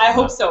that. Well, I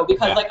hope so,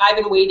 because like I've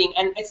been waiting.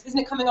 And isn't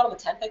it coming out on the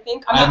 10th, I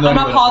think? I'm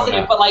not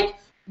positive, but like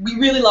we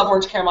really love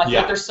Orange Caramel. I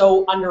think they're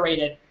so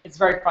underrated. It's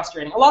very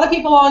frustrating. A lot of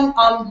people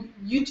on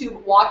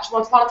YouTube watch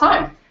Once Upon a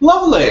Time.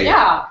 Lovely.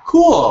 Yeah.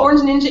 Cool.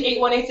 Orange Ninja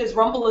 818 says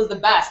Rumple is the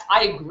best.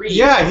 I agree.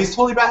 Yeah, he's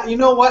totally bad. You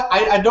know what?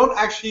 I don't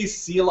actually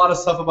see a lot of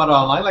stuff about it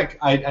online. Like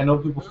I know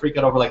people freak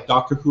out over like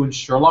Doctor Who and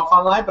Sherlock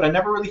online, but I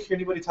never really hear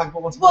anybody talk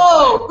about Once Upon a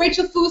Time. Whoa!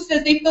 Rachel Fu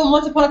says they filmed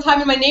Once Upon a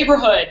Time in my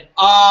neighborhood.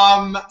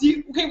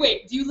 Okay,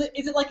 wait.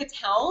 Is it like a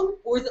town,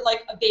 or is it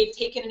like they've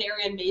taken an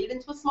area and made it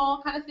into a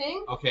small kind of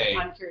thing? Okay.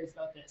 I'm curious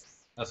about this.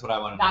 That's what I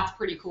want to know. That's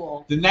pretty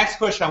cool. The next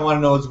question I want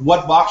to know is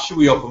what box should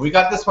we open? We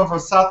got this one from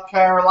South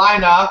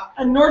Carolina.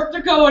 And North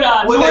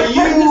Dakota. With North a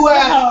part of the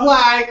U.S. South.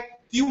 flag.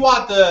 Do you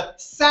want the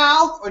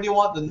South or do you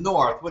want the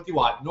North? What do you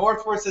want?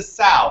 North versus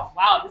South?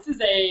 Wow, this is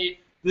a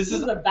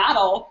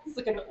battle. This is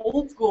like an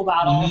old school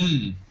battle.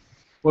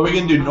 What are we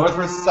going to do, North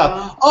versus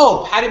South?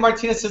 Oh, Patty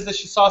Martinez says that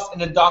she saw us in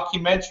a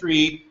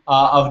documentary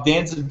of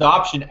Dan's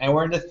adoption, and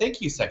we're in the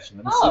thank you section.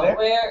 Let me see there.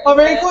 Oh,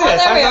 very cool.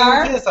 Yes, there we are.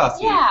 Martinez saw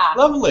you. Yeah.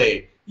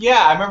 Lovely.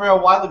 Yeah, I remember a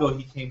while ago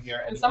he came here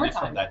and In he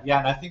summertime. filmed that. Yeah,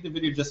 and I think the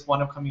video just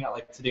wound up coming out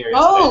like today or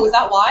Oh, yesterday. is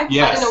that why?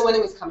 Yes. I didn't know when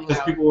it was coming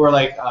Because out. people were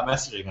like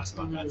messaging us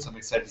about that, so I'm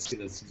excited to see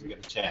that as soon as we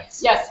get a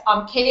chance. Yes,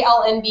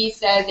 KLNB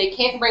says they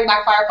can't bring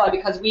back Firefly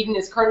because Whedon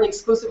is currently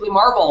exclusively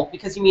Marvel.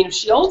 Because you mean of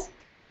S.H.I.E.L.D.?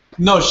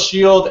 No,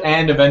 S.H.I.E.L.D.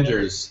 and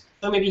Avengers.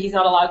 So maybe he's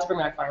not allowed to bring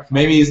back Firefly.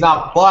 Maybe he's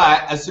not,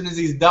 but as soon as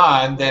he's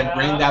done, then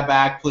bring that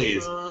back,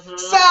 please.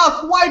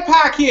 South, white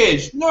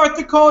package, North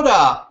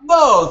Dakota,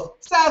 both.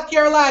 South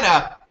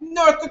Carolina,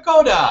 North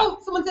Dakota. Oh,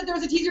 someone said there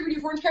was a teaser video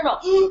for Orange Caramel.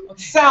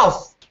 Okay.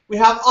 South, we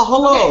have a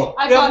hello. Okay,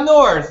 I've we have got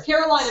North.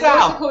 Carolina,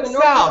 South, North Dakota,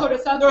 North South,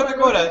 Dakota, South North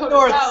Dakota,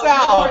 North,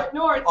 South.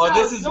 North, Oh, South,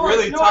 this is North,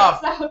 really North,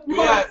 tough. South, We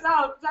North, got-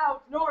 South,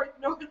 South, North,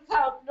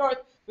 South, North.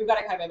 We've got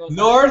it kind of both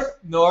sides.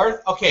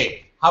 North.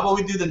 Okay, how about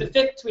we do The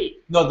fifth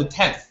tweet. No, the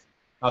 10th.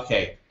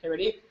 Okay. Okay,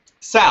 ready?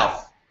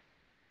 South.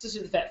 Just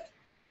do the fifth.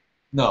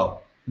 No.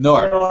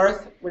 North.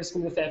 North. We're just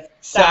going to do the fifth.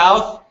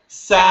 South.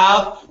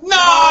 North!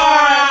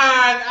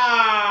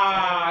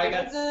 Ah, I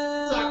got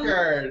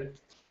suckered.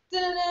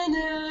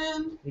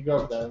 You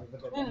go, Dan.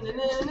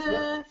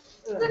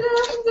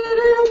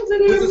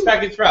 Who's this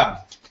package from?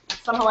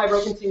 Somehow I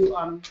broke into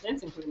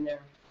dancing queen there.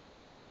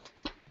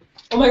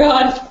 Oh my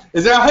god.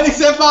 Is there a honey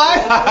senpai?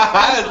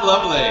 That's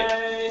lovely.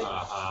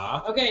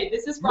 Okay,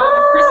 this is from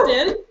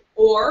Kristen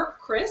or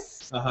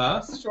Chris.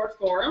 This is short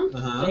form.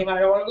 Name, I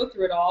don't want to go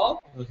through it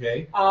all.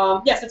 Okay.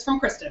 Yes, it's from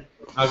Kristen.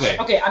 Okay.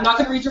 Okay, I'm not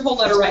going to read your whole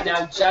letter right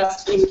now,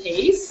 just in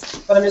case.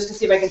 But I'm just going to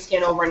see if I can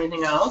scan over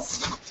anything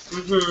else.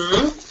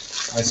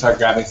 I start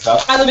grabbing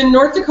stuff. I live in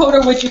North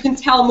Dakota, which you can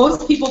tell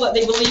most people that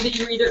they believe that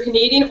you're either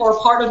Canadian or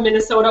part of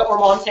Minnesota or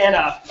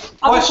Montana.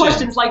 Other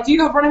questions like, do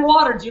you have running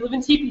water? Do you live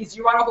in teepees? Do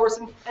you ride a horse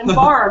and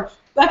farm?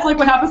 That's like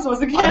what happens to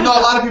us in Canada. I know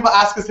a lot of people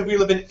ask us if we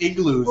live in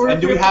igloos Or and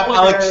do if we we're have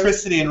polar bears.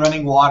 electricity and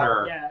running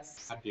water.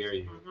 Yes. How dare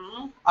you.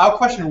 I have a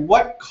question.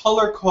 What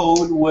color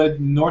code would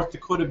North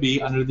Dakota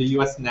be under the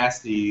U.S.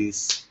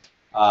 Nasties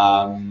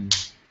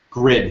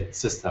grid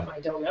system? I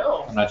don't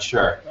know. I'm not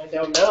sure. I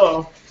don't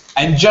know.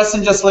 And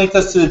Justin just linked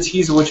us to the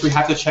teaser, which we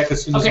have to check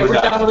as soon as Okay, we're we're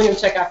done. definitely going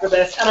to check after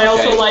this. And I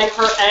also Okay. like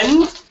her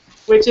end,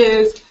 which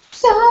is,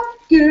 Stop,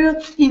 girl,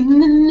 in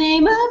the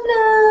name of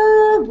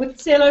love, with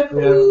Sailor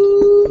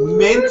Food.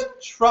 Mint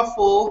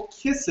truffle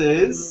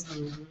kisses.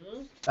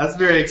 That's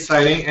very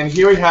exciting. And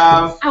here we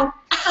have... Ow,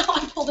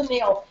 I pulled a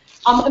nail.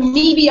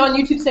 Maybe on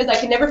YouTube says I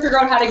can never figure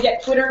out how to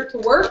get Twitter to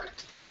work.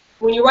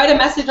 When you write a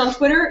message on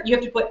Twitter, you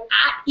have to put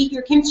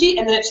 @eatyourkimchi,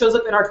 and then it shows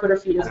up in our Twitter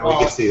feed as And well.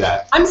 we can see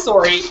that. I'm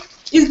sorry.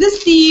 Is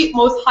this the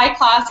most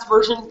high-class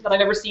version that I've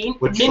ever seen?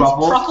 With Mint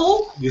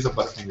truffle? These are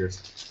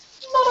butterfingers.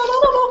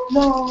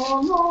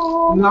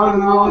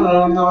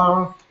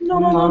 No.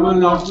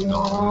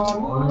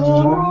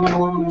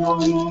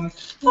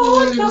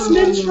 Oh, just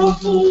mint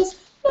truffles.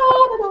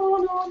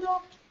 No.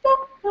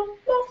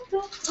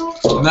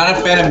 I'm not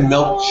a fan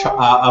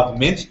of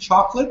mint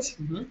chocolate,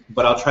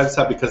 but I'll try this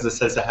out because it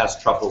says it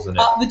has truffles in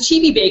it. The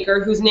Chibi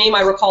Baker, whose name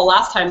I recall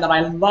last time that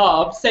I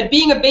loved, said,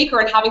 being a baker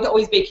and having to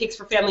always bake cakes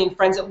for family and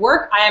friends at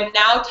work, I am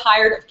now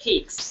tired of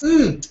cakes.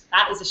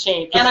 That is a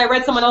shame. And I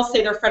read someone else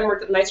say their friend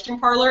worked at an ice cream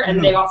parlor,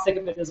 and they got sick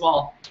of it as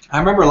well. I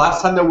remember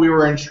last time that we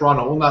were in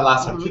Toronto, well, not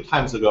last time, 2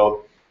 times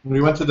ago, when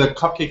we went to the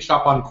cupcake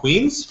shop on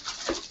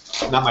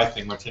Queens. Not my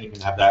thing, Martini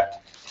can have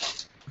that.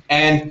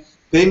 And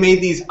they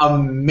made these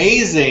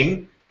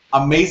amazing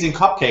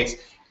cupcakes,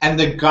 and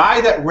the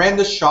guy that ran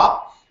the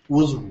shop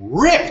was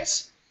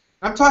ripped.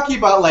 I'm talking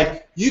about,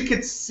 like, you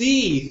could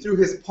see through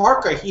his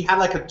parka, he had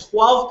like a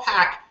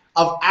 12-pack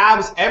of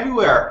abs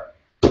everywhere.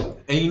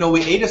 And, you know,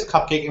 we ate his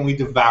cupcake and we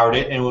devoured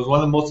it, and it was one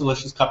of the most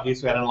delicious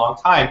cupcakes we had in a long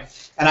time.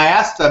 And I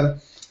asked him,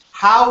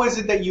 how is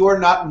it that you are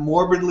not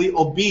morbidly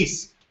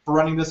obese for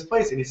running this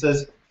place? And he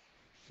says,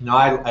 you know,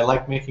 I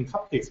like making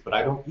cupcakes, but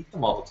I don't eat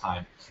them all the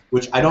time,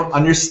 which I don't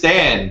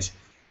understand.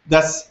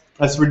 That's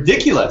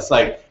ridiculous.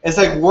 Like, it's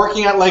like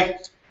working at,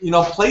 like, you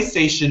know,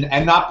 PlayStation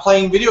and not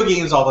playing video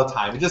games all the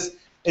time.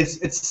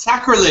 It's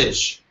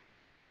sacrilege.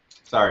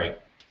 Sorry.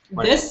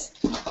 This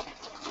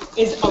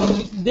is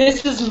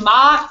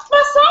my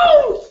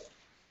soul.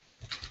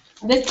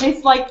 This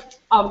tastes like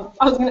I'm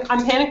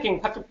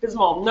panicking.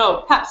 Pepto-Bismol.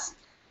 No,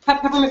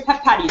 peppermint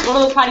pep patties. What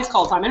are those patties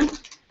called, Simon?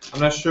 I'm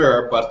not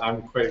sure, but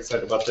I'm quite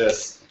excited about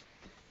this.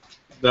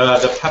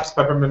 The Pep's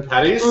peppermint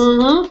patties.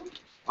 Mm-hmm.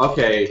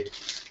 Okay.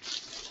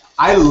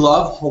 I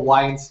love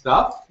Hawaiian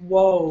stuff.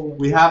 Whoa.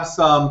 We have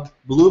some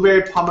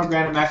blueberry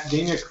pomegranate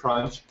macadamia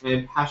crunch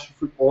and passion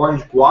fruit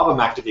orange guava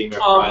macadamia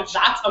crunch.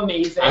 That's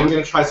amazing. I'm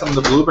going to try some of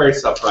the blueberry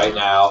stuff right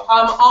now.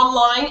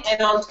 Online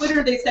and on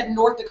Twitter, they said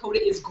North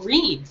Dakota is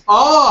green.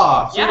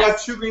 Oh, so Yes. we got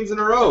 2 greens in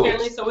a row.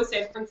 Apparently, so is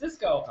San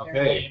Francisco.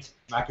 Okay,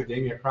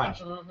 macadamia crunch.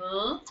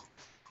 Mm-hmm.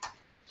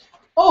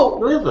 Oh,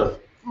 What is this?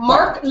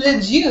 Mark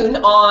Lejeune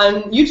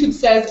on YouTube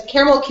says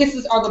caramel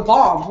kisses are the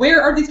bomb.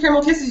 Where are these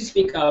caramel kisses you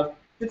speak of?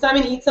 Did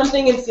Simon eat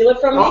something and steal it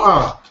from me?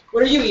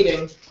 What are you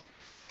eating?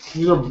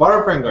 These are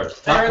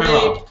Butterfingers.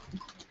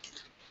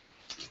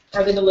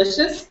 Are they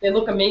delicious? They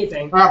look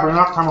amazing. Yeah, but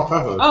not caramel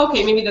kisses. Oh,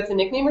 okay, maybe that's a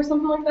nickname or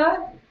something like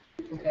that?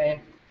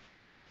 Okay.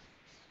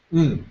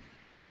 Mm.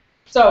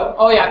 So,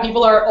 oh yeah,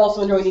 people are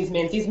also enjoying these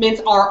mints. These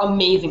mints are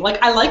amazing.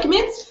 Like, I like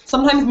mints.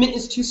 Sometimes mint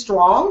is too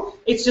strong.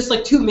 It's just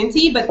like too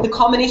minty, but the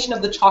combination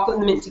of the chocolate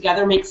and the mint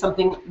together makes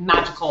something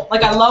magical.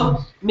 Like, I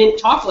love mint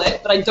chocolate,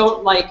 but I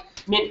don't like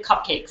mint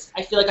cupcakes.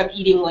 I feel like I'm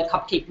eating like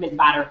cupcake mint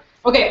batter.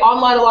 Okay,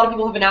 online a lot of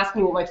people have been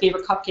asking me what my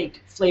favorite cupcake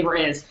flavor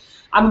is.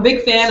 I'm a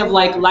big fan of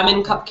like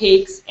lemon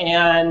cupcakes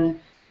and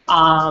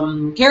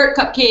carrot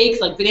cupcakes,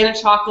 like banana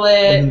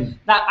chocolate. Mm-hmm.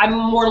 That I'm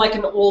more like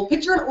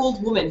picture an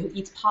old woman who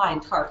eats pie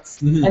and tarts,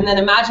 Mm-hmm. and then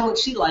imagine what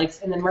she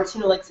likes, and then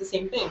Martina likes the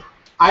same thing.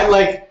 I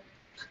like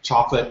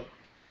chocolate.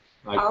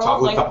 Like I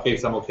chocolate like-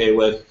 cupcakes I'm okay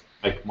with.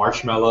 Like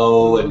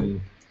marshmallow and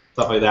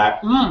stuff like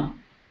that. Not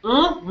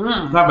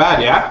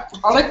bad, yeah?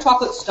 I like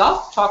chocolate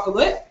stuff,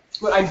 chocolate,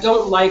 but I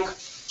don't like.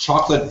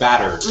 Chocolate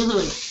batter.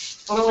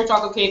 I don't like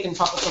chocolate cake and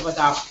chocolate stuff like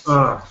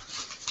that.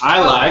 I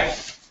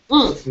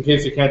like, in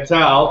case you can't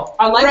tell,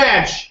 I like-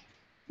 ranch.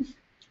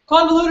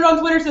 Convoluted on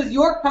Twitter says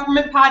York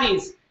peppermint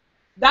patties.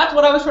 That's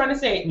what I was trying to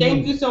say.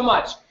 Thank you so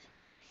much.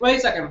 Wait a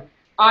second.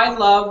 I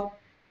love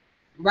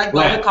red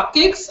velvet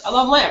cupcakes. I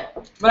love lamb,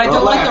 but I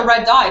don't like the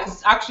red dye because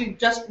it's actually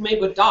just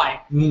made with dye.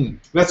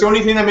 That's the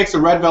only thing that makes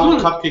a red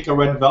velvet cupcake a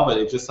red velvet.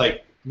 It's just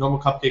like normal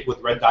cupcake with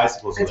red dye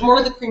supposedly. It's more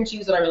of the cream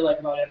cheese that I really like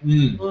about it.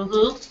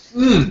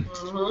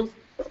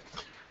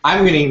 I'm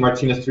going to eat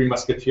Martina's Three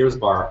Musketeers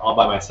bar all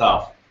by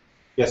myself.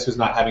 Guess who's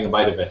not having a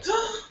bite of it?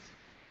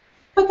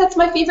 But that's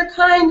my favorite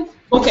kind.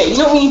 Okay, you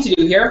know what we need to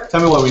do here?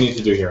 Tell me what we need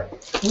to do here.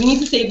 We need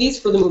to save these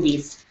for the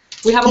movies.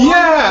 We haven't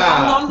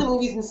gone to the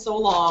movies in so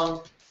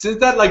long. Since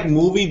that like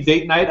movie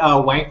date night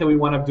wank that we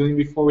wound up doing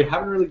before, we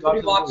haven't really gone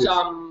to the movies. We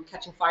watched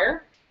Catching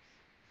Fire.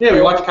 Yeah,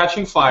 we watched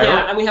Catching Fire.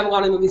 Yeah, and we haven't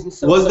gone to the movies in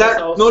so Was that?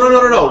 so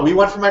No. We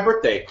went for my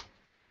birthday.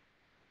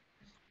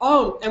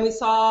 Oh, and we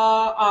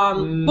saw,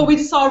 but we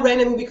just saw a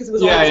random movie because it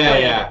was always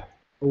playing. Yeah.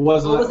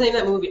 What was the name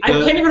of that movie? I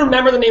can't even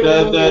remember the name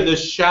of the movie. The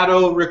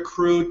Shadow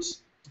Recruit,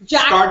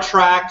 Jack, Star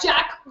Trek,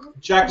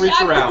 Jack Reach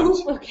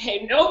Around.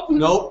 Okay, nope.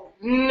 Nope.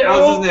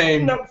 No. What's his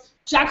name? No.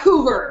 Jack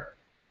Hoover.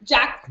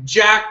 Jack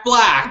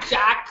Black.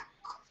 Jack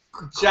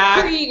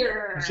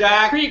Krieger.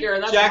 Krieger.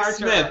 That's Jack Archer.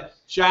 Smith.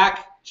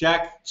 Jack.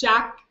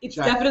 It's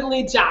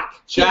definitely Jack.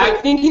 Jack.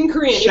 I think in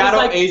Korean. Shadow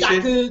it was like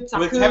Agent Jaku.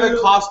 with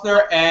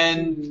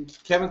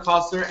Kevin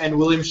Costner and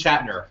William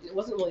Shatner. It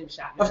wasn't William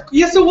Shatner.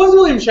 Yes, it was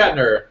William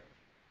Shatner.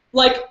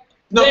 Like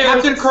No,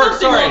 Captain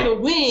Kirk. On the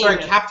wing. Sorry,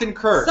 Captain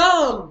Kirk.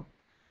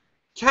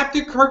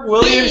 Captain Kirk,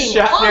 William Wing,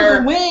 Shatner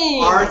on the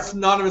wing. are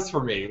synonymous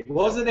for me.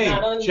 What was the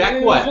name?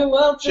 Jack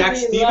what? Jack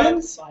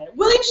Stevens?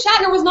 William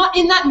Shatner was not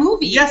in that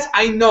movie. Yes,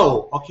 I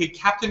know. Okay,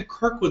 Captain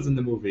Kirk was in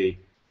the movie.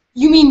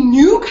 You mean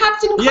new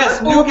Captain Kirk?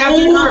 Yes, new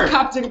Captain old Kirk.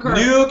 Captain Kirk.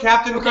 New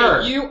Captain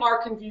Kirk. You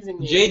are confusing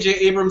me. J.J.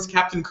 Abrams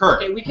Captain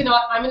Kirk. Okay, we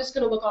cannot. I'm just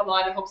gonna look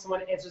online and hope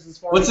someone answers this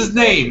for me. What's his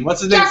name?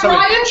 Jack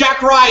Ryan?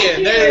 Jack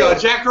Ryan. There you go,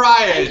 Jack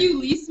Ryan. Thank you,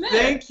 Lee Smith.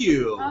 Thank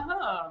you.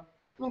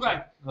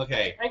 Okay.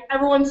 Okay.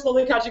 Everyone's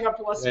slowly catching up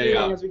to us There you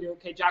screaming go. as we do.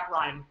 Okay, Jack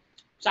Ryan.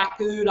 Jack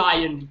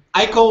Ryan.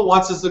 Aiko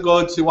wants us to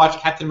go to watch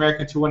Captain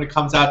America 2 when it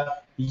comes out.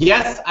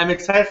 Yes, I'm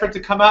excited for it to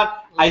come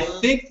out. I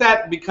think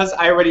that because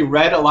I already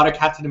read a lot of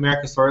Captain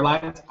America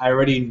storylines, I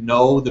already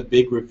know the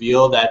big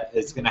reveal that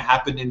is going to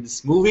happen in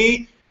this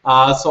movie.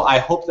 So I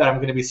hope that I'm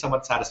going to be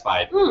somewhat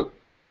satisfied. I'm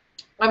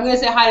going to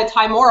say hi to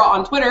Ty Mora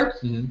on Twitter,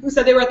 who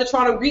said they were at the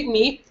Toronto Greet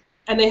Meet,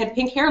 and they had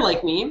pink hair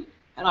like me,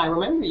 and I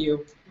remember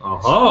you.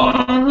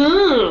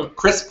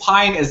 Chris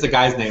Pine is the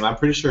guy's name. I'm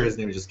pretty sure his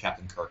name is just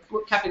Captain Kirk.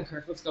 Captain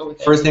Kirk, let's go with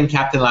it. First name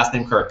Captain, last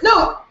name Kirk.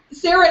 No,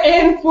 Sarah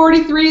Ann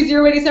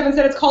 43087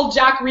 said it's called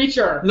Jack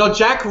Reacher. No,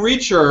 Jack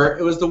Reacher,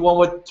 it was the one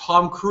with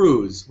Tom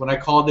Cruise when I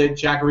called it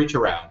Jack Reach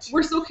Around.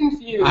 We're so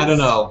confused. I don't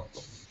know.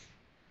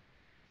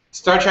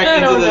 Star Trek I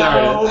Into don't the know.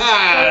 Darkness.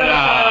 I don't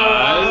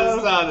know.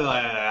 It's something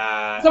like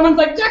that. Someone's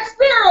like, Jack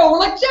Sparrow! We're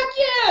like, Jack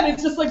Yan!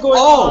 It's just like going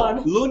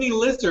on. Looney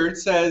Lizard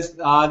says,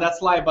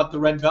 that's lie about the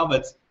red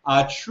velvets.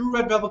 True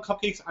red velvet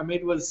cupcakes are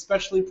made with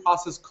specially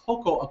processed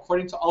cocoa,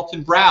 according to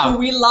Alton Brown. Who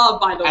we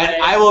love, by the way.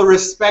 And I will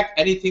respect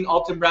anything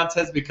Alton Brown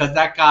says because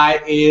that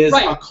guy is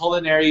Right. a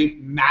culinary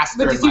master.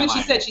 But do you see in my what she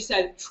mind. said? She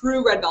said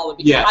true red velvet.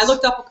 Because Yes. I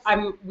looked up.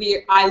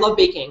 I love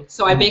baking,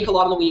 so I bake a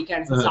lot on the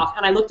weekends and stuff.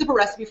 And I looked up a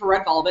recipe for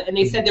red velvet, and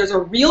they said there's a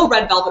real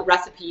red velvet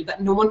recipe that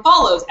no one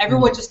follows.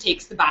 Everyone just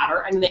takes the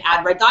batter and then they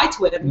add red dye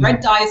to it. And red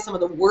dye is some of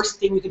the worst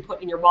thing you can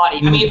put in your body.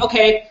 I mean,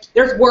 okay,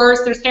 there's worse.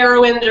 There's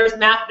heroin. There's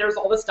meth. There's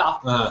all this stuff.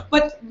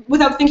 But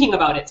without thinking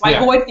about it, so I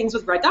avoid things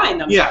with red dye in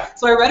them. Yeah.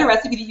 So I read a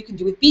recipe that you can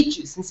do with beet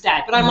juice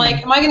instead. But I'm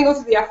like, am I going to go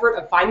through the effort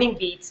of finding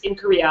beets in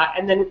Korea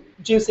and then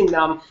juicing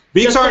them?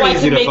 Beets just so aren't I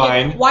easy can to make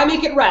find. why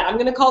make it red? I'm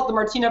going to call it the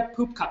Martina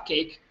Poop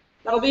Cupcake.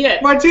 That'll be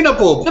it. Martina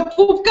Poop. The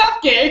Poop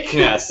Cupcake.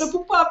 Yes. The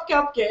Poop Up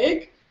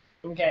Cupcake.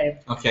 Okay.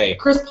 Okay.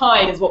 Chris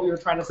Pine is what we were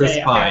trying to Chris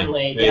say, Pine.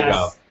 apparently. There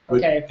Yes. you go.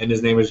 Okay. And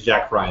his name was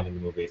Jack Ryan in the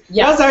movie.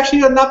 Yes. That was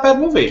actually a not bad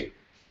movie.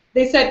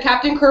 They said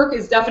Captain Kirk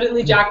is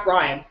definitely Jack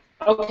Bryan.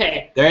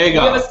 Okay. There you We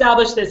have go.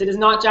 established this. It is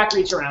not Jack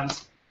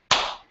Reach-Around.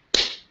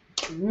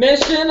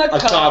 Mission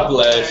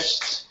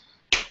accomplished.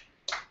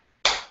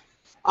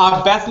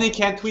 Bethany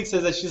Can't Tweet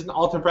says that she's an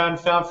Alton Brown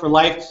fan for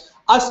life.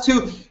 Us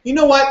too. You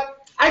know what?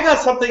 I got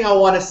something I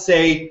want to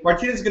say.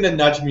 Martina's going to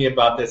nudge me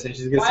about this, and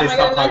she's going to say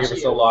stop talking for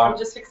so long. I'm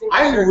just fixing my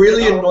I'm shirt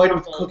really with all annoyed the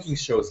with ruffles. cooking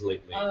shows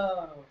lately.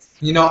 Oh.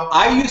 You know,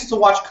 I used to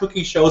watch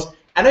cooking shows,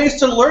 and I used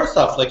to learn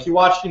stuff. Like, you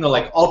watch, you know,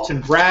 like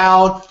Alton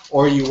Brown,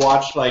 or you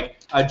watch, like,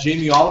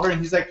 Jamie Oliver, and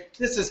he's like,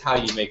 this is how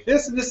you make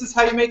this, and this is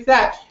how you make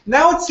that.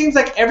 Now it seems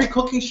like every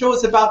cooking show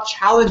is about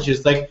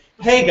challenges. Like,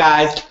 hey,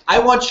 guys, I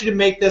want you to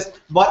make this,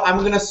 but I'm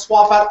going to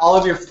swap out all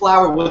of your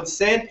flour with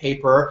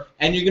sandpaper,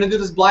 and you're going to do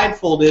this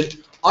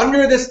blindfolded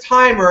under this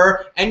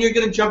timer, and you're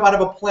going to jump out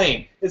of a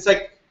plane. It's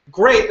like,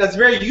 great, that's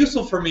very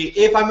useful for me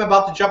if I'm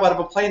about to jump out of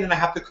a plane and I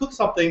have to cook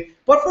something.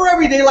 But for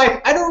everyday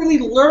life, I don't really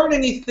learn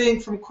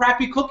anything from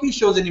crappy cooking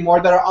shows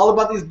anymore that are all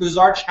about these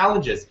bizarre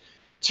challenges.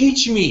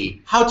 Teach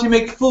me how to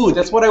make food.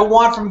 That's what I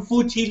want from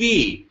food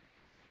TV.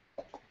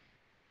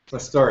 The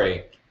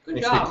story. Good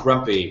Makes job. me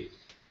grumpy.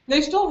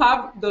 They still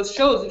have those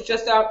shows. It's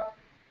just that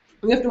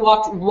you have to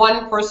watch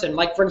one person.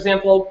 Like, for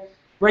example,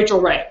 Rachel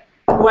Ray,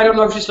 who I don't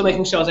know if she's still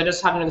making shows. I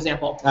just have an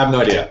example. I have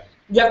no idea.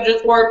 You have to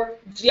just, or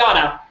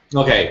Giada.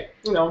 Okay.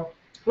 You know,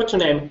 what's her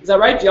name? Is that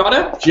right?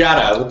 Giada?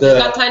 Giada with She's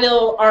got tiny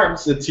little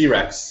arms. the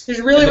T-Rex. She's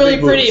really, and the really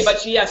big pretty, boobs. but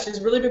she's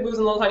really big boobs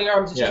and little tiny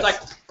arms. And Yes. she's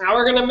like, now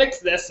we're gonna mix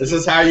this. This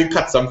is how you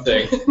cut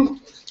something.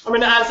 I'm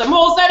gonna add some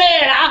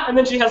mozzarella, and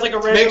then she has like a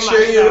random. Make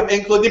sure you mushroom.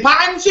 include the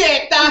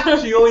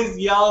pancetta. She always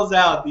yells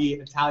out the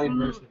Italian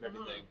version of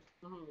everything.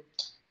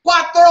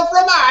 Quattro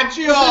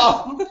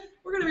formaggio.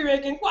 We're gonna be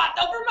making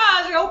quattro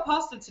formaggio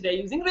pasta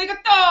today using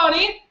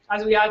rigatoni,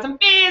 as we add some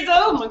basil.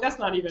 I'm like, that's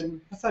not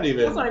even That's not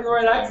even the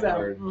right accent.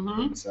 word. Mhm.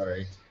 I'm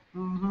sorry.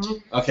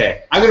 Mhm.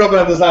 Okay, I'm gonna open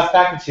up this last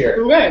package here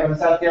Okay. from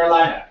South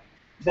Carolina.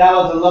 That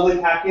was a lovely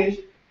package.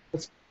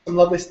 With some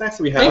lovely snacks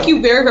that we have. Thank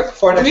you very much.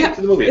 For next trip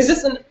to the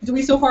movies. Do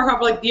we so far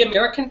have like the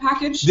American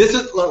package? This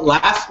is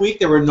last week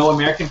there were no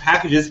American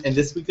packages, and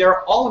this week there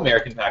are all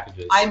American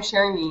packages. I'm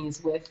sharing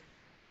these with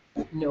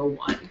no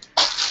one.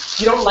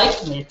 You don't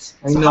like mint.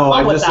 I So know. have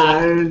fun I with just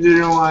that.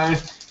 didn't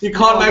want. You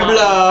called my No one.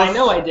 bluff. I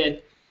know I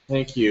did.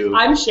 Thank you.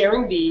 I'm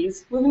sharing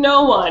these with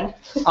no one.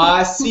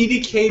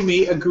 CDK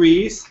Me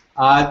agrees.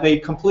 They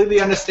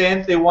completely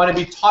understand. They want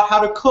to be taught how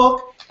to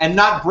cook and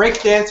not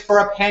break dance for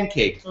a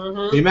pancake.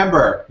 Mhm.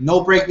 Remember,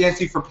 no break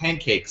dancing for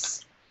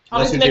pancakes.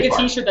 I'm going to make a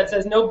T-shirt that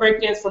says "No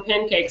breakdance for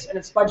pancakes," and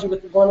it's Fudgy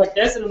with going like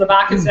this, and on the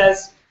back it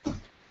says.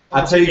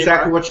 I'll tell you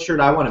exactly what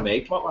shirt I want to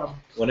make. What one?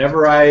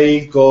 Whenever I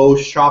go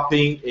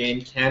shopping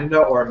in Canada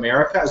or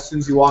America, as soon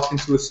as you walk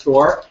into a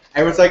store,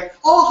 everyone's like,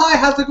 "Oh, hi,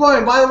 how's it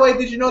going? By the way,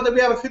 did you know that we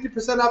have a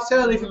 50% off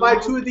sale? And if you buy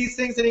 2 of these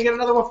things, then you get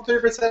another one for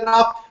 30%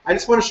 off." I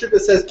just want a shirt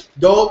that says,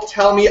 "Don't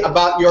tell me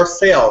about your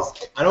sales."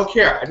 I don't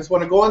care. I just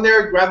want to go in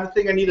there, grab the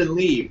thing I need, and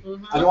leave.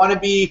 I don't want to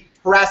be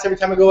harassed every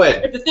time I go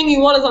in. If the thing you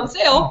want is on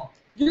sale,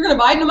 you're going to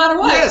buy it no matter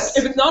what. Yes.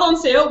 If it's not on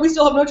sale, we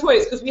still have no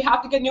choice because we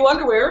have to get new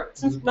underwear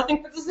since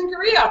nothing fits us in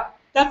Korea.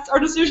 That's our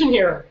decision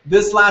here.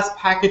 This last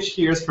package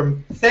here is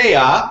from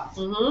Thea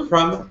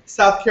from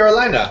South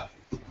Carolina.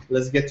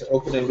 Let's get to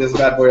opening this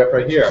bad boy up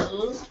right here.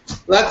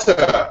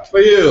 Letter for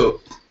you.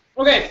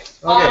 Okay.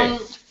 Okay.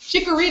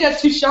 Chikorita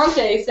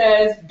Tushante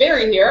says,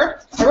 Barry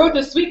here. I wrote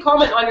this sweet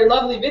comment on your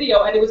lovely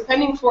video, and it was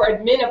pending for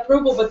admin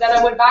approval, but then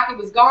I went back, it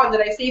was gone.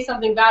 Did I say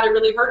something bad? It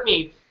really hurt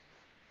me.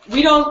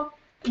 We don't,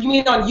 you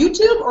mean on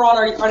YouTube or on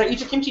our Eat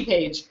Your Kimchi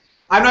page?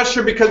 I'm not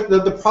sure because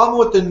the problem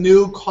with the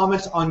new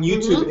comments on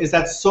YouTube is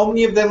that so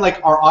many of them like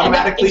are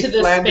automatically into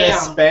the flagged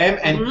as spam,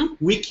 and Mhm.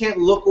 we can't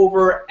look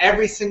over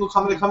every single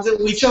comment that comes in.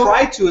 We So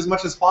try to as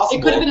much as possible.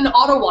 It could have been an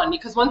auto one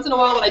because once in a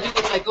while what I do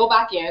is I go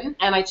back in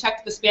and I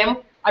check the spam,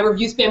 I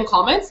review spam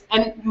comments,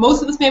 and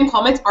most of the spam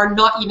comments are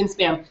not even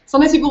spam.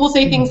 Sometimes people will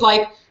say things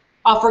like,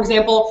 for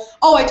example,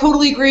 "Oh, I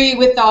totally agree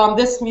with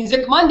this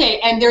Music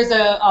Monday, and there's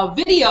a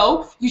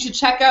video you should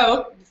check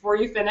out before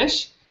you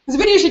finish. There's a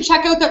video you should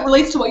check out that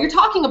relates to what you're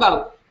talking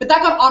about." But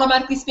that got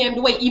automatically spammed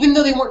away, even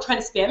though they weren't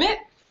trying to spam it.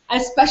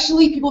 And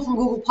especially people from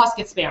Google Plus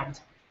get spammed.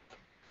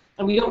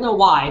 and we don't know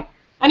why.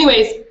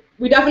 Anyways,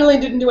 we definitely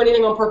didn't do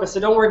anything on purpose,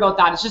 so don't worry about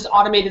that. It's just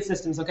automated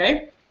systems,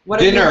 okay?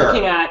 What are you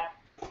looking at?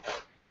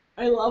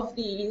 I love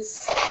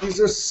these.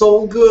 These are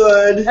so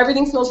good.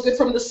 Everything smells good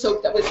from the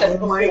soap that was sent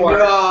before. Oh my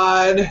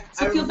god.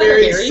 So I'm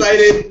very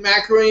excited.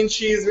 Macaroni and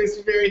cheese makes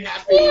me very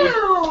happy.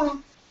 Yeah.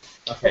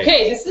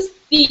 Okay, this is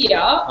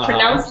Thea,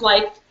 pronounced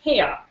like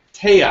Thea.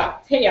 Thea.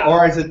 Thea.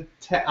 Or is it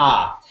Tea?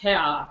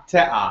 Thea.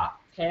 Tea.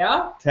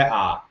 Thea? Tea.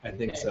 I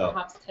think so.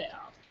 Perhaps Thea.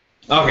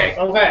 Okay.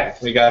 Okay.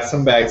 We got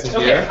some bags in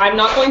here. I'm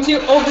not going to.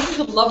 Oh, this is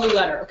a lovely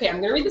letter. Okay, I'm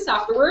going to read this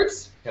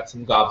afterwards. Got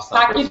some gobstoppers.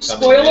 Package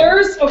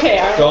spoilers. Okay,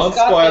 I don't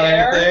spoil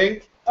there.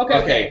 anything.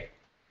 Okay.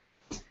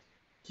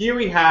 Here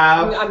we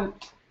have. I'm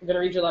going to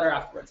read your letter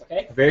afterwards,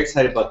 okay? I'm very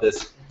excited about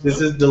this.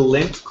 This is the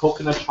Lindt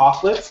coconut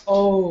chocolate.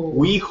 Oh.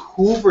 We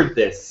hoovered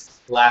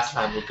this last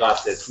time we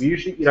got this. We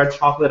usually eat our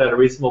chocolate at a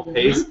reasonable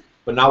pace,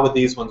 but not with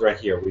these ones right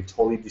here. We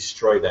totally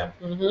destroy them.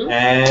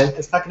 And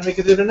it's not going to make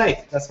it through the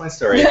night. That's my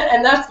story.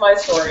 And that's my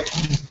story.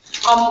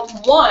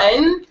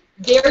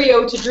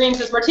 Dario to Dream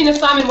says, Martina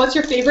Simon, what's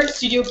your favorite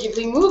Studio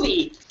Ghibli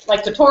movie?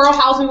 Like Totoro,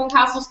 Howl's Moving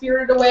Castle,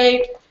 Spirited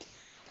Away?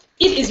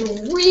 It is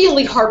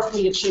really hard for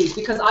me to choose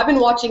because I've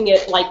been watching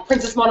it like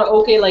Princess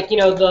Mononoke, like, you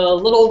know, the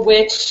little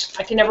witch.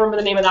 I can never remember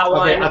the name of that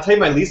one. Okay, I'll tell you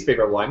my least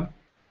favorite one.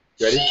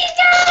 You ready?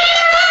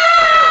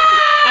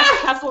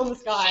 That's Castle in the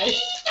Sky.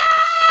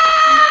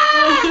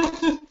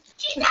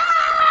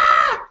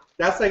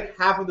 That's like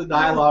half of the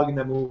dialogue in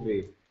the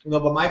movie. No,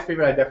 but my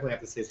favorite I definitely have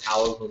to say is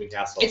Howl's Moving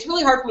Castle. It's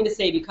really hard for me to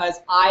say because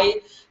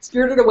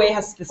Spirited Away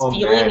has this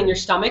feeling in your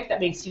stomach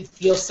that makes you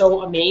feel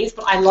so amazed.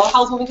 But I love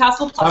Howl's Moving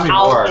Castle. Plus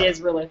Howl is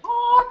really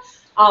hard.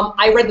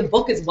 I read the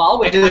book as well,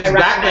 which I recommend.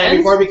 Batman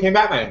before he became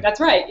Batman.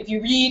 That's right. If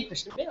you read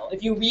Christian Bale,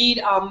 if you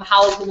read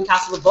Howl's Moving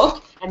Castle, the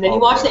book, and then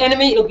you watch the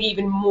anime, it'll be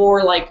even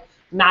more like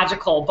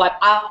magical. But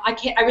I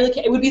really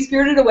can't. It would be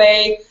Spirited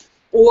Away.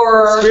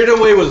 Or Spirited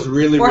Away was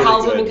really good.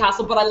 Howl's Moving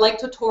Castle, but I like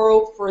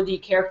Totoro for the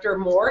character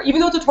more. Even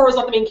though Totoro's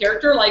not the main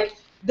character, like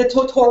the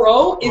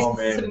Totoro is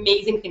this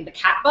amazing thing. The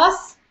cat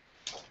bus.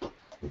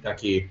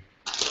 Ducky.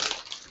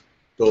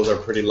 Those are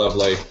pretty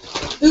lovely.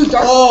 Ooh,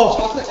 dark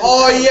chocolate.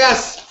 Oh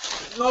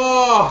yes.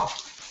 Oh,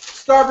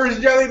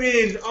 Starburst jelly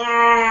beans.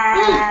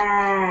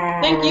 Oh.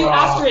 Thank you,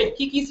 Astrid.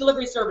 Kiki's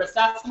Delivery Service.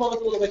 That's the one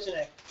with the little witch in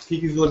it.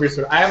 Kiki's Delivery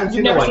Service. I haven't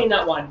seen that one. You've never seen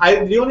that one.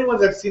 The only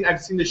ones I've seen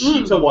the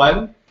Sheeta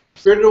one.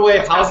 Spirited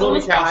Away, Howl's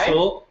Moving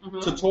Castle,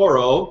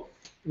 Totoro.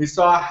 We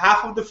saw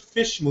half of the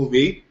Fish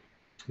movie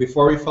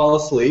before we fell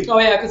asleep. Oh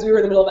yeah, because we were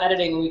in the middle of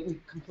editing and we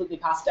completely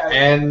passed out.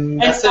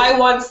 And Sky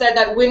One said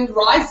that Wind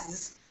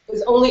Rises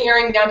is only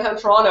airing downtown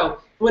Toronto.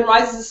 Wind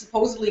Rises is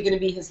supposedly going to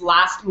be his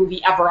last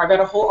movie ever. I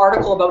read a whole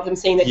article about him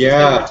saying that he's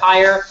going to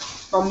retire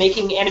from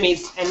making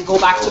animes and go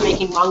back to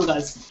making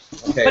mangas.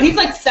 Okay. But he's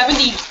like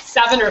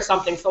 77 or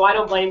something, so I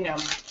don't blame him.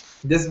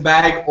 This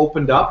bag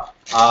opened up,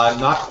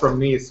 not from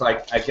me, so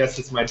I guess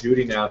it's my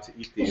duty now to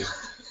eat these.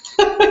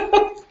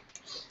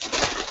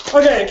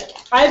 Okay,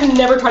 I have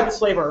never tried this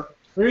flavor.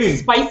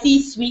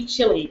 Spicy sweet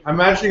chili. I'm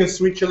imagining a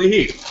sweet chili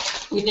heat.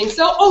 You think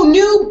so? Oh,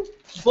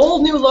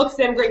 bold new looks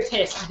and great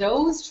taste.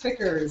 Those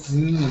trickers.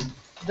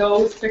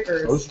 Those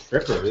trickers. Those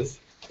trickers?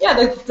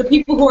 Yeah, the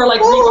people who are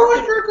like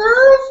remarketing.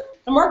 Trickers?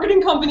 The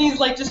marketing companies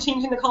like just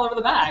changing the color of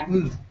the bag.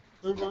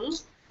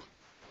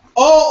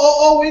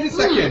 Oh, wait a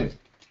second.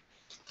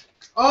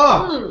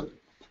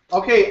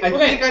 Okay, I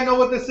think I know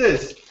what this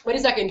is. Wait a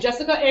second.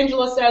 Jessica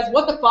Angela says,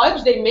 what the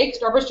fudge? They make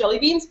Starburst jelly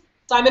beans?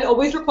 Simon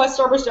always requests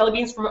Starburst jelly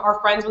beans from our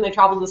friends when they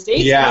travel to the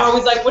States. Yeah. And they're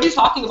always like, what are you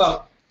talking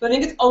about? So I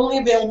think it's only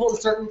available in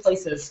certain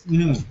places.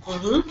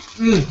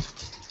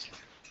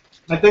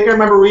 I think I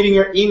remember reading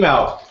your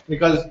email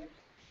because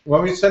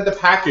when we sent the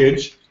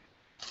package...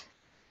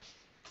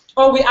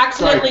 Oh, we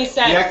accidentally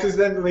sent... We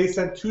accidentally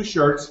sent 2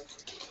 shirts.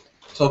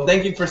 So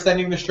thank you for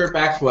sending the shirt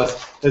back to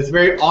us. It's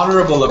very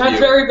honorable of you. That's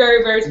very,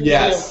 very, very sweet.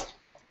 Yes.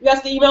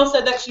 Yes, the email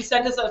said that she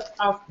sent us a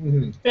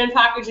fan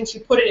package and she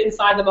put it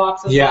inside the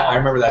box as well. Yeah, I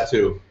remember that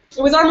too.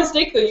 It was our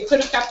mistake though. You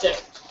could have kept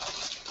it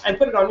and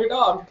put it on your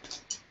dog.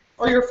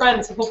 Or your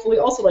friends who hopefully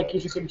also like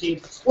Kishu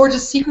Kimchi. Or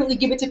just secretly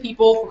give it to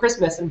people for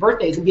Christmas and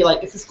birthdays and be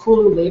like, it's this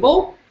cool new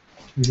label.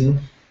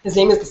 His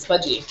name is the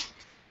Spudgy.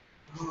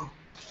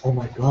 Oh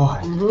my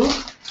god.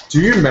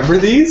 Do you remember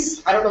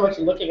these? I don't know what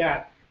you're looking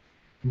at.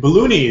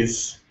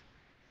 Balloonies.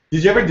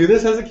 Did you ever do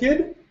this as a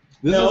kid?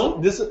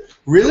 No.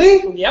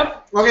 Really?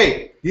 Yep.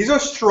 Okay, these are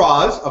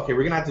straws. Okay,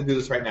 we're gonna have to do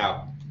this right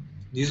now.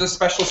 These are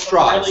special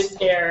straws. I'm really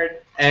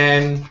scared.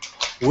 And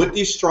with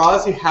these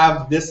straws, you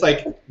have this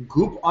like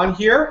goop on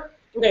here.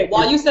 Okay,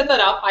 while you set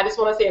that up, I just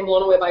want to say I'm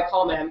blown away by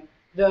comment.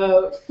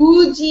 The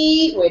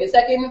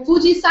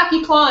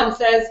Fujisaki clan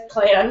says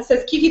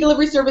Kiki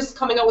Delivery Service is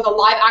coming out with a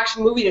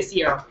live-action movie this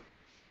year.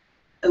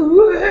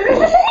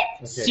 Okay.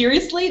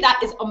 Seriously?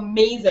 That is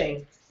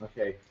amazing.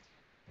 Okay,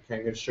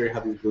 I'm going to show you how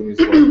these balloonies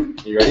work.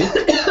 Are you ready?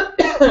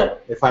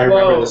 If I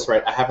remember this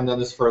right. I haven't done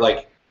this for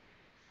like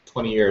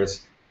 20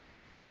 years.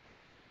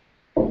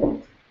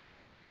 What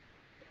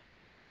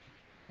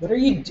are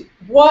you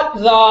What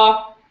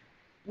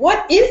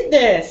is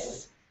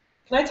this?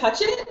 Can I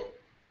touch it?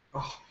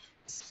 Oh,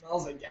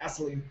 smells like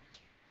gasoline.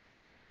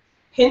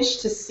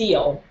 Pinch to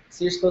seal.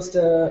 So you're supposed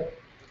to...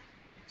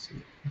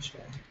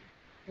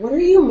 What are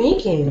you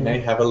making? And I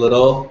have a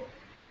little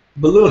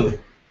balloon.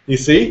 You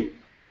see?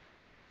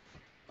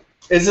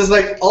 It's this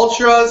like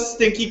ultra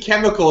stinky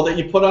chemical that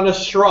you put on a I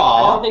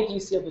straw. don't think you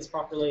sealed this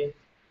properly.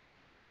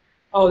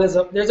 Oh,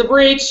 there's a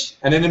breach.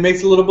 And then it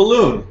makes a little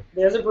balloon.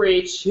 There's a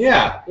breach.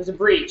 Yeah. There's a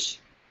breach.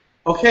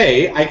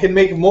 Okay, I can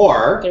make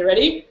more. Okay,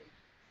 ready?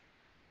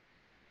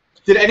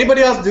 Did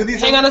anybody else do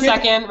these? Hang on a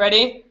second.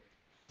 Ready?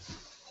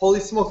 Holy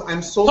smokes,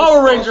 I'm so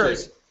Power nostalgic.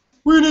 Rangers,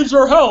 we need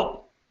your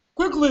help.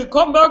 Quickly,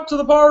 come back to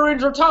the Power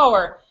Ranger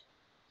Tower.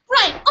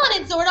 Right,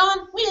 on it,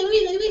 Zordon. Wheelie,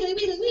 wheelie, wheelie,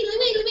 wheelie,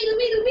 wheelie, wheelie,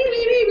 wheelie,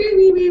 wheelie,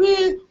 wheelie,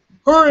 wheelie.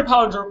 Hurry,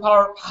 Pounder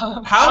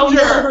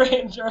Pounder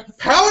Rangers.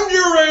 Pound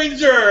your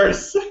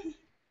Rangers!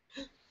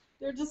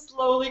 They're just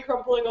slowly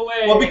crumpling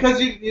away. Well,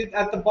 because you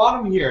at the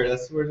bottom here,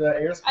 that's where the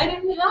air's I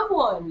coming. didn't have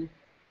one.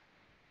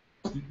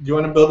 Do you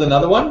want to build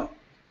another one?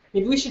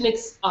 Maybe we should make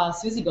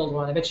Susie build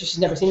one. I bet you she's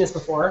never seen this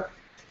before.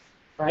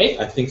 Right?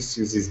 I think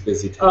Susie's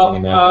busy taking a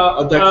nap.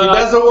 Oh,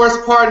 That's the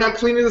worst part. Now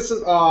cleaning this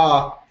is.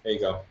 There you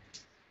go.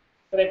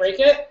 Did I break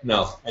it?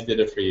 No, I did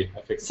it for you.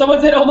 I fixed it.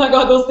 Someone said, "Oh my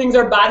God, those things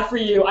are bad for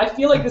you." I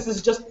feel like this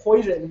is just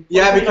poison.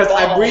 Yeah, because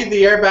I breathe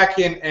the air back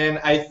in, and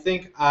I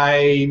think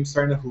I'm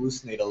starting to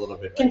hallucinate a little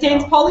bit.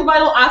 Contains right now.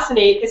 polyvinyl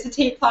acetate,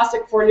 acetate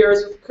plastic 4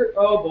 years.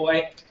 Oh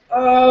boy.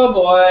 Oh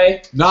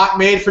boy. Not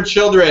made for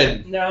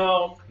children.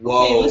 No.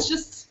 Whoa. Okay, let's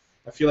just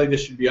I feel like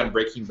this should be on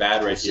Breaking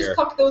Bad right here. just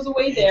tuck those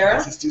away there.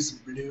 Let's just do some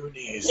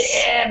balloonies.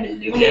 Yeah,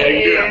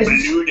 balloonies.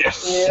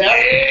 Balloonies. Yeah.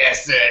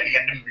 Yes, you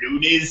got the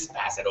balloonies.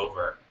 Pass it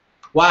over.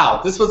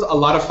 Wow, this was a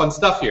lot of fun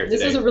stuff here today.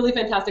 This is a really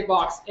fantastic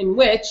box in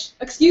which,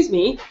 excuse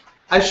me,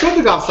 I showed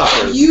the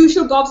gobstoppers. you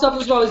showed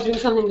gobstoppers while I was doing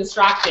something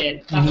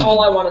distracted. That's all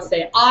I want to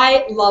say.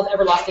 I love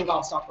everlasting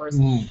gobstoppers.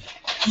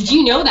 Did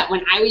you know that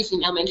when I was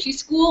in elementary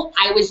school,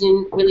 I was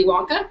in Willy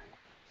Wonka?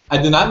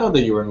 I did not know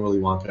that you were in Willy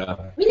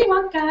Wonka. Willy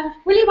Wonka,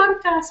 Willy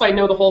Wonka. So I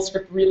know the whole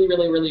script really,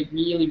 really, really,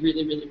 really,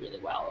 really, really, really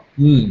well.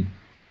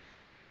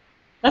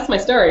 That's my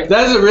story.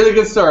 That is a really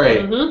good story.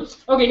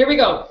 Okay, here we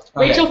go.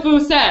 Okay. Rachel Fu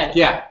said,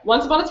 Yeah.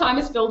 Once Upon a Time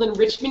is filmed in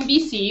Richmond,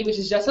 BC, which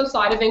is just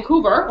outside of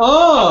Vancouver.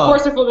 Oh. Of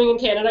course they're filming in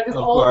Canada. Of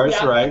course,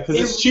 right?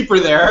 Because it's cheaper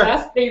there.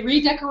 Yes, they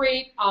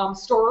redecorate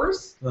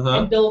stores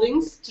and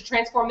buildings to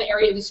transform the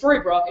area into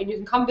Storybrooke, and you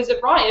can come visit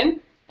Ryan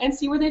and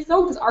see where they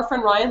filmed, because our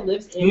friend Ryan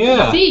lives in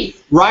BC.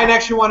 Ryan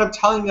actually wound up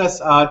telling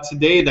us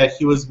today that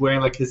he was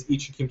wearing like his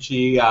Ichi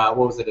Kimchi, what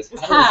was it? His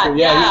hat.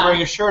 Yeah, he was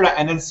wearing a shirt,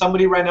 and then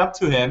somebody ran up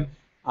to him.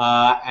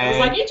 And it was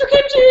like, eat your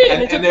kimchi! And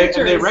they took pictures.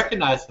 And they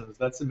recognized him.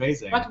 That's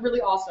amazing. That's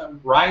really awesome.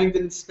 Ryan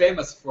didn't spam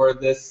us for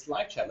this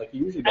live chat like he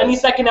usually does. Any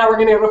second now we're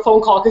going to get a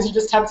phone call because you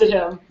just tempted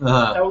him.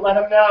 Don't let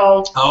him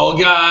know. Oh,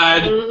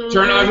 God.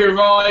 Turn off your phone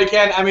while you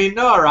can. I mean,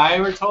 no,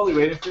 Ryan, we're totally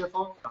waiting for your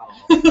phone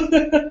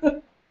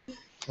call.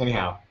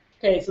 Anyhow.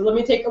 Okay, so let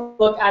me take a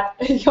look at,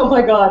 oh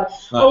my God.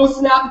 Oh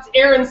snap, it's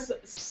Aaron's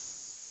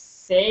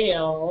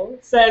sale.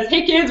 Says,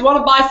 hey kids, want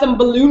to buy some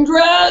balloon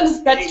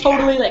drugs? That's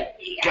totally like,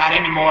 got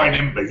any more of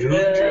them balloon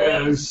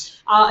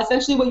drugs?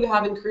 Essentially what you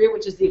have in Korea,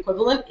 which is the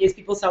equivalent, is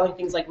people selling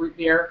things like root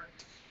beer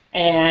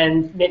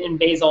and mint and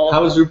basil.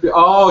 How is root beer?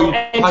 Oh, you're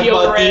talking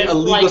about the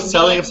illegal like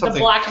selling of something.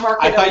 The black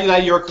market. I thought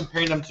that you were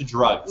comparing them to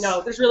drugs.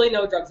 No, there's really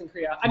no drugs in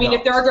Korea. I mean,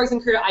 if there are drugs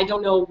in Korea, I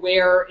don't know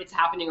where it's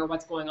happening or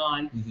what's going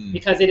on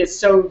because it is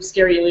so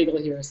scary illegal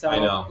here. So I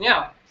know.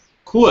 Yeah.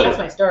 Cool. That's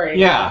my story.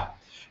 Yeah.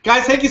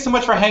 Guys, thank you so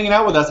much for hanging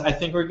out with us. I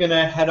think we're going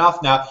to head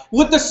off now.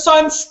 With the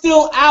sun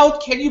still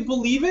out, can you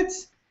believe it?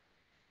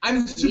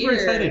 I'm super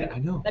excited. I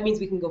know. That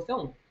means we can go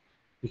film.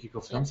 We could go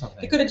film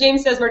something. Dakota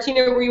James says,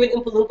 Martina, were you an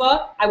Oompa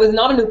Loompa? I was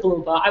not an Oompa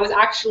Loompa. I was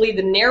actually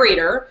the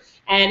narrator,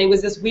 and it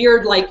was this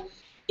weird, like,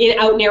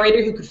 in-out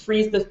narrator who could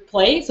freeze the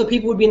play, so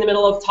people would be in the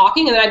middle of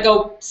talking, and then I'd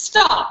go,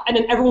 stop, and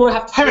then everyone would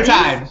have to freeze.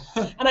 Time.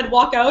 And I'd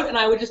walk out, and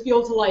I would just be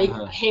able to, like,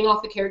 hang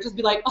off the characters,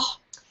 be like, oh,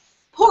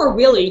 poor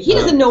Willie, he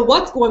doesn't know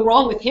what's going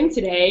wrong with him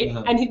today,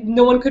 and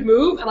no one could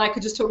move, and I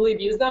could just totally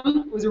abuse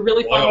them. It was a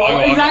really fun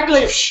role.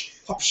 Exactly. So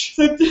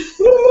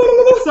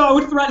I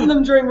would threaten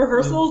them during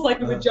rehearsals, like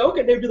we would joke,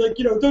 and they'd be like,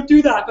 you know, don't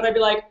do that. But I'd be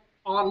like,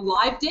 on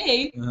live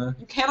day,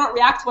 you cannot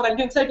react to what I'm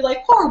doing. So I'd be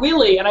like, poor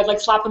Willie, and I'd like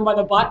slap them by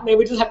the butt, and they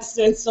would just have to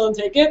stand still and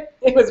take it.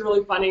 It was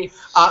really funny.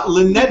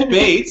 Lynette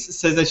Bates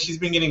says that she's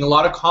been getting a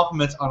lot of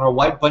compliments on her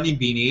white bunny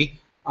beanie.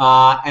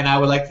 And I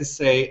would like to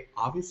say,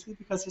 obviously,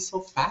 because it's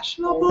so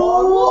fashionable.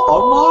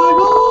 Oh my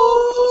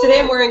God! Today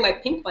I'm wearing my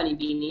pink bunny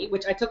beanie,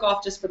 which I took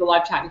off just for the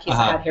live chat in case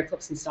I had hair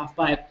clips and stuff.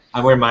 But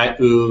I'm wearing my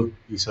ooh,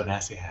 you so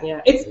nasty hat.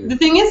 Yeah, it's the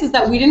thing is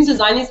that we didn't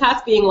design these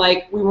hats being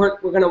like we're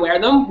gonna wear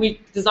them.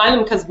 We designed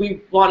them because we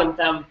wanted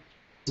them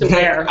to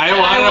wear. I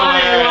wanted to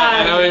wear it.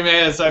 I know we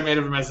made it, so I made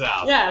it for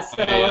myself. Yeah,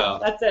 so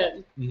that's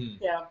it.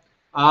 Yeah.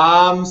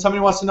 Somebody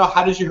wants to know,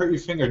 how did you hurt your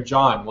finger?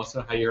 John wants to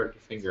know how you hurt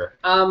your finger.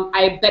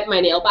 I bent my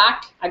nail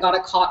back. I got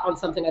it caught on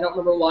something, I don't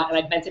remember what, and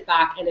I bent it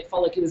back, and it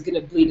felt like it was going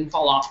to bleed and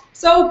fall off.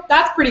 So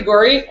that's pretty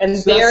gory. And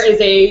So there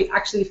is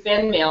actually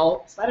fan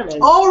mail Spider-Man.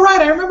 Oh,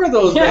 right, I remember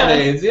those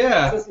Band-Aids,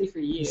 yeah. Supposed to be for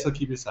you. So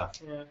keep yourself.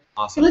 Yeah. So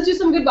Awesome. let's do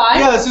some goodbyes.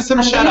 Yeah, let's do some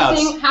I'm shout-outs.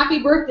 gonna sing happy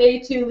birthday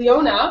to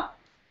Leona.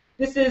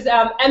 This is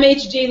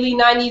MHJ Lee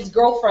 90's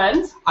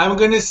girlfriend. I'm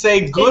going to say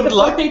It's good her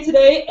luck. birthday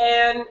today,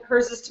 and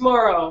hers is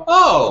tomorrow.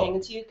 Oh.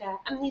 Sengachuka,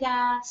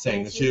 amnida.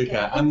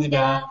 Sengachuka,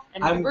 amnida.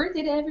 And happy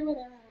birthday to everyone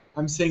else.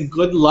 I'm saying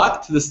good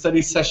luck to the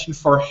study session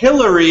for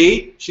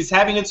Hillary. She's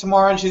having it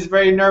tomorrow, and she's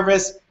very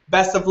nervous.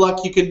 Best of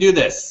luck. You can do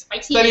this.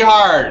 Study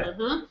hard.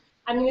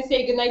 I'm going to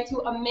say goodnight to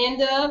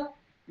Amanda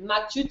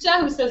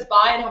Machucha, who says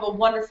bye and have a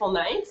wonderful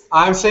night.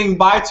 I'm saying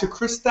bye to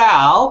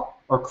Crystal,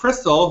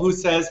 who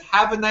says,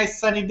 have a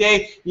nice sunny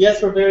day.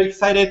 Yes, we're very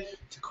excited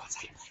to go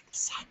outside and play in the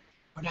sun.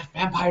 We're not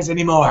vampires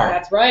anymore.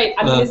 That's right.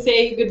 I'm going to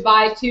say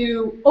goodbye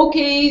to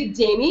OK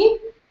Jamie,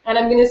 and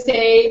I'm going to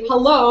say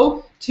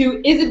hello to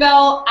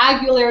Isabel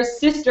Aguilar's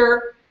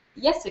sister,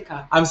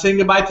 Jessica. I'm saying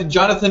goodbye to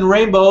Jonathan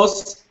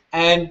Rainbows,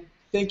 and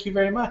thank you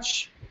very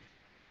much.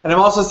 And I'm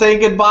also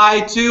saying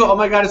goodbye to, oh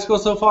my God, it's cool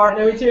so far,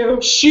 Me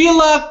too.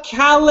 Sheila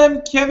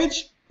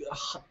Kalimkiewicz,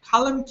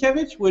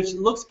 which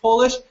looks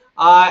Polish.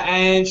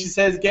 And she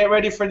says, get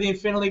ready for the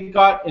Infinity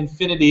Gauntlet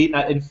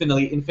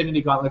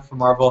for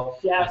Marvel.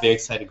 Yes. I'm very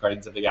excited,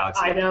 Guardians of the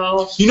Galaxy. I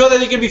know. You know that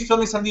they're going to be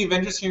filming some of the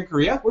Avengers here in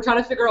Korea? We're trying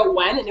to figure out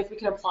when and if we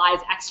can apply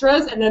as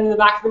extras, and then in the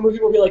back of the movie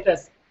we'll be like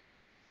this.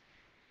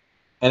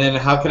 And then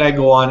how could I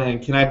go on,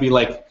 and can I be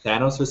like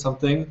Thanos or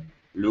something?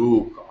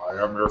 Luke,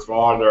 I am your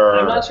father.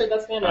 I'm not sure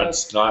that's Thanos.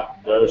 That's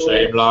not the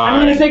same line. I'm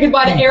going to say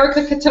goodbye to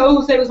Erica Cateau,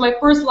 who said it was my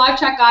first live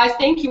chat, guys.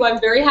 Thank you. I'm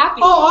very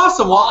happy. Oh,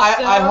 awesome. Well,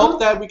 Awesome. I hope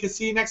that we can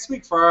see you next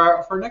week for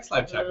our next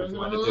live chat if you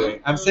want to do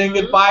it. I'm saying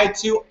goodbye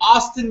to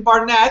Austin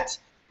Barnett,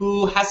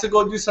 who has to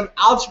go do some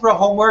algebra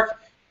homework.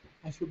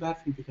 I feel bad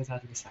for you because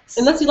algebra sucks.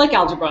 Unless you like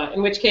algebra,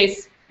 in which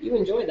case you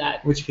enjoy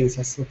that. In which case,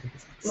 I still think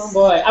it sucks. Oh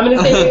boy. I'm going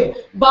to say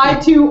bye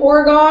to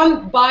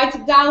Oregon, bye to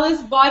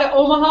Dallas, bye to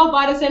Omaha,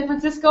 bye to San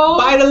Francisco,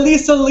 Bye to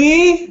Lisa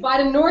Lee. bye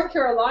to North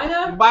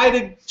Carolina, Bye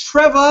to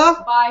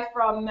Trevor. bye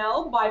from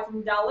Mel, bye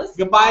from Dallas,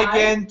 Goodbye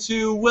again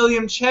to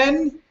William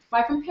Chen.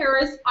 bye from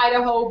Paris,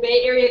 Idaho,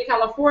 Bay Area,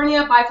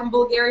 California, bye from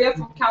Bulgaria,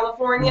 from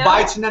California.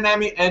 Bye to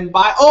Nanami, and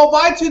bye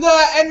to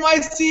the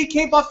NYC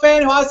K-pop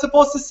fan who I was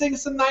supposed to sing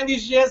some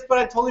 90s jazz, but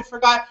I totally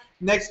forgot.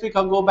 Next week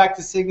I'll go back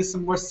to singing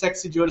some more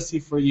sexy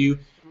Jodeci for you,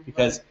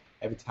 because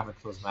every time I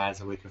close my eyes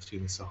I wake up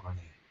feeling so horny.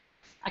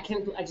 I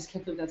just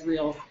can't believe that's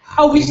real.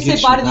 Oh, we should say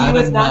bye to the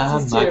U.S.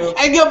 Nazis too.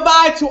 And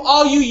goodbye to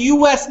all you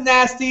U.S.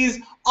 Nasties,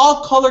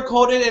 all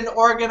color-coded and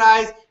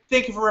organized.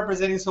 Thank you for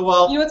representing so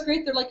well. You know what's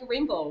great? They're like a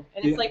rainbow,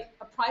 and it's like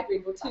a pride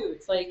rainbow too.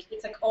 It's like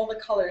all the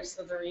colors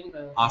of the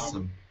rainbow.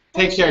 Awesome.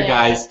 Take care,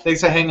 guys.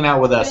 Thanks for hanging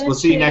out with us. We'll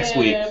see you next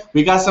week.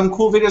 We got some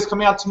cool videos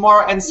coming out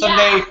tomorrow and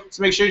Sunday,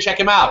 so make sure you check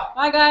them out.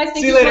 Bye, guys. Thank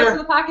See you you so much later. for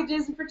the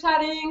packages and for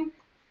chatting.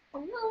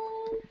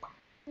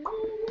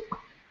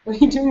 What are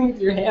you doing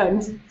with your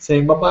hands?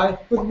 Saying bye-bye.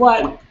 With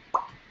what?